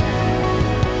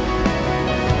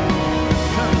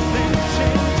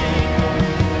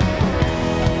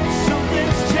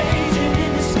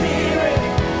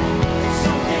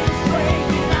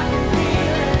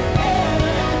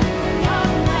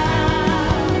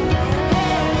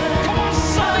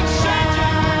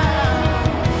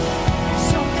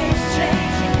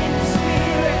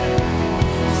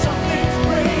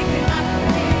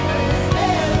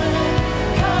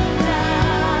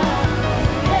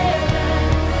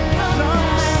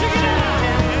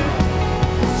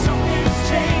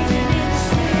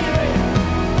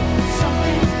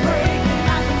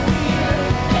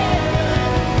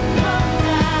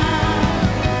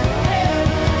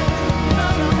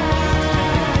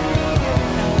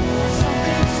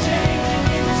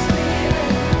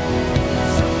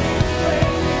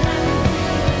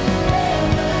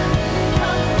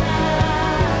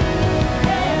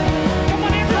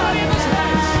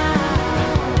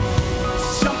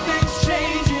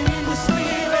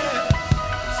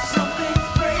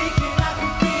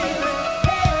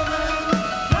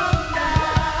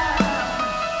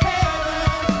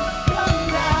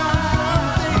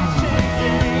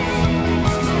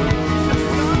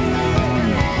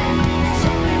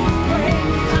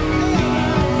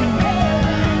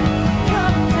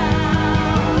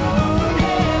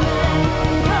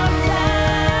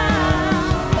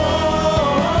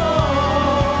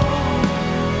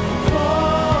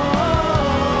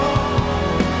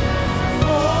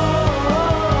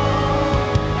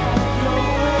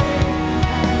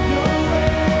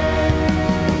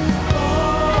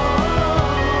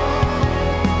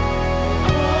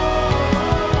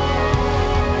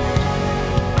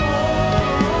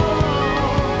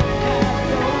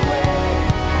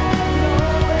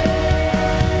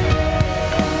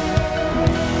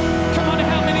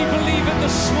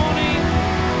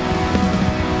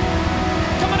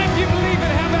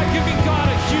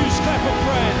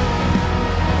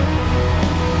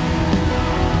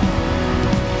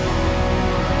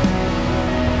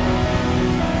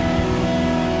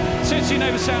 Your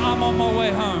neighbor say, I'm on my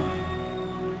way home.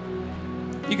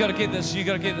 You got to get this. You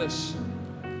got to get this.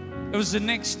 It was the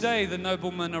next day the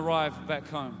nobleman arrived back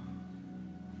home.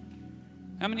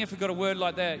 How many of you got a word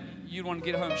like that? You'd want to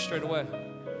get home straight away.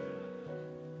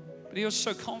 But he was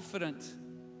so confident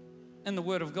in the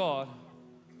word of God,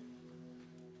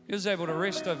 he was able to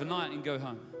rest overnight and go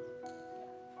home.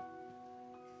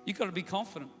 You got to be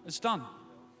confident. It's done.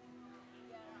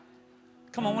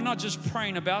 Come on, we're not just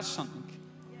praying about something,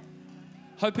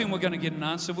 hoping we're going to get an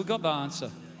answer. We got the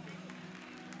answer.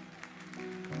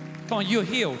 Come on, you're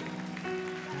healed.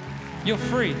 You're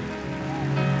free.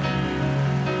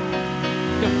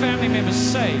 Your family member's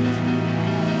saved.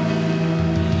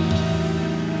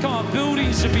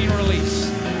 buildings are being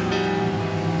released.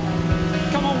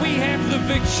 Come on, we have the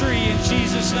victory in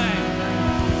Jesus' name.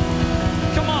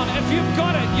 Come on, if you've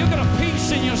got it, you've got a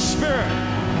peace in your spirit.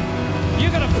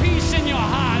 You've got a peace in your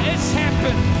heart. It's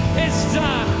happened. It's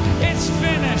done. It's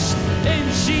finished in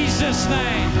Jesus'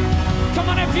 name. Come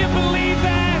on, if you believe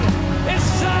that,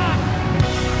 it's done.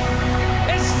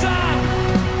 It's done.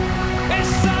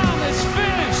 It's done. It's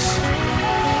finished.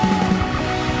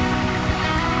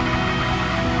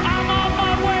 I'm on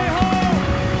my way home.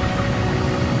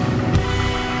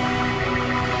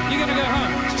 You're going to go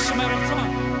home. Just a matter of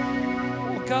time.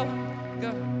 Oh, go.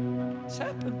 It's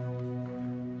happened.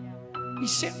 He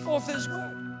sent forth his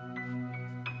word.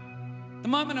 The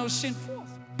moment it was sent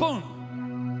forth, boom.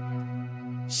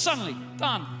 Suddenly,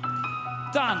 done.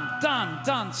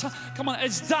 Come on,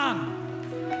 it's done.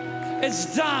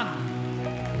 It's done.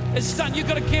 It's done. You've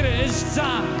got to get it. It's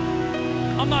done.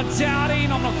 I'm not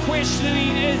doubting. I'm not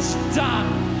questioning. It's done.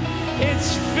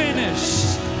 It's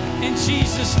finished in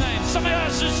Jesus' name. Somebody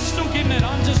else is still getting it.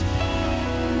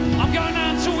 I'm going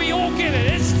on until we all get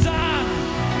it. It's done.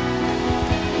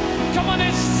 Come on,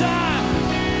 it's done.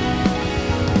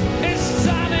 It's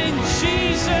done in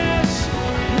Jesus'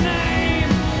 name.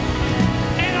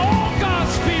 And all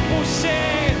God's people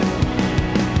said,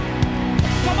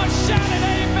 come on, shout it,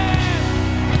 amen.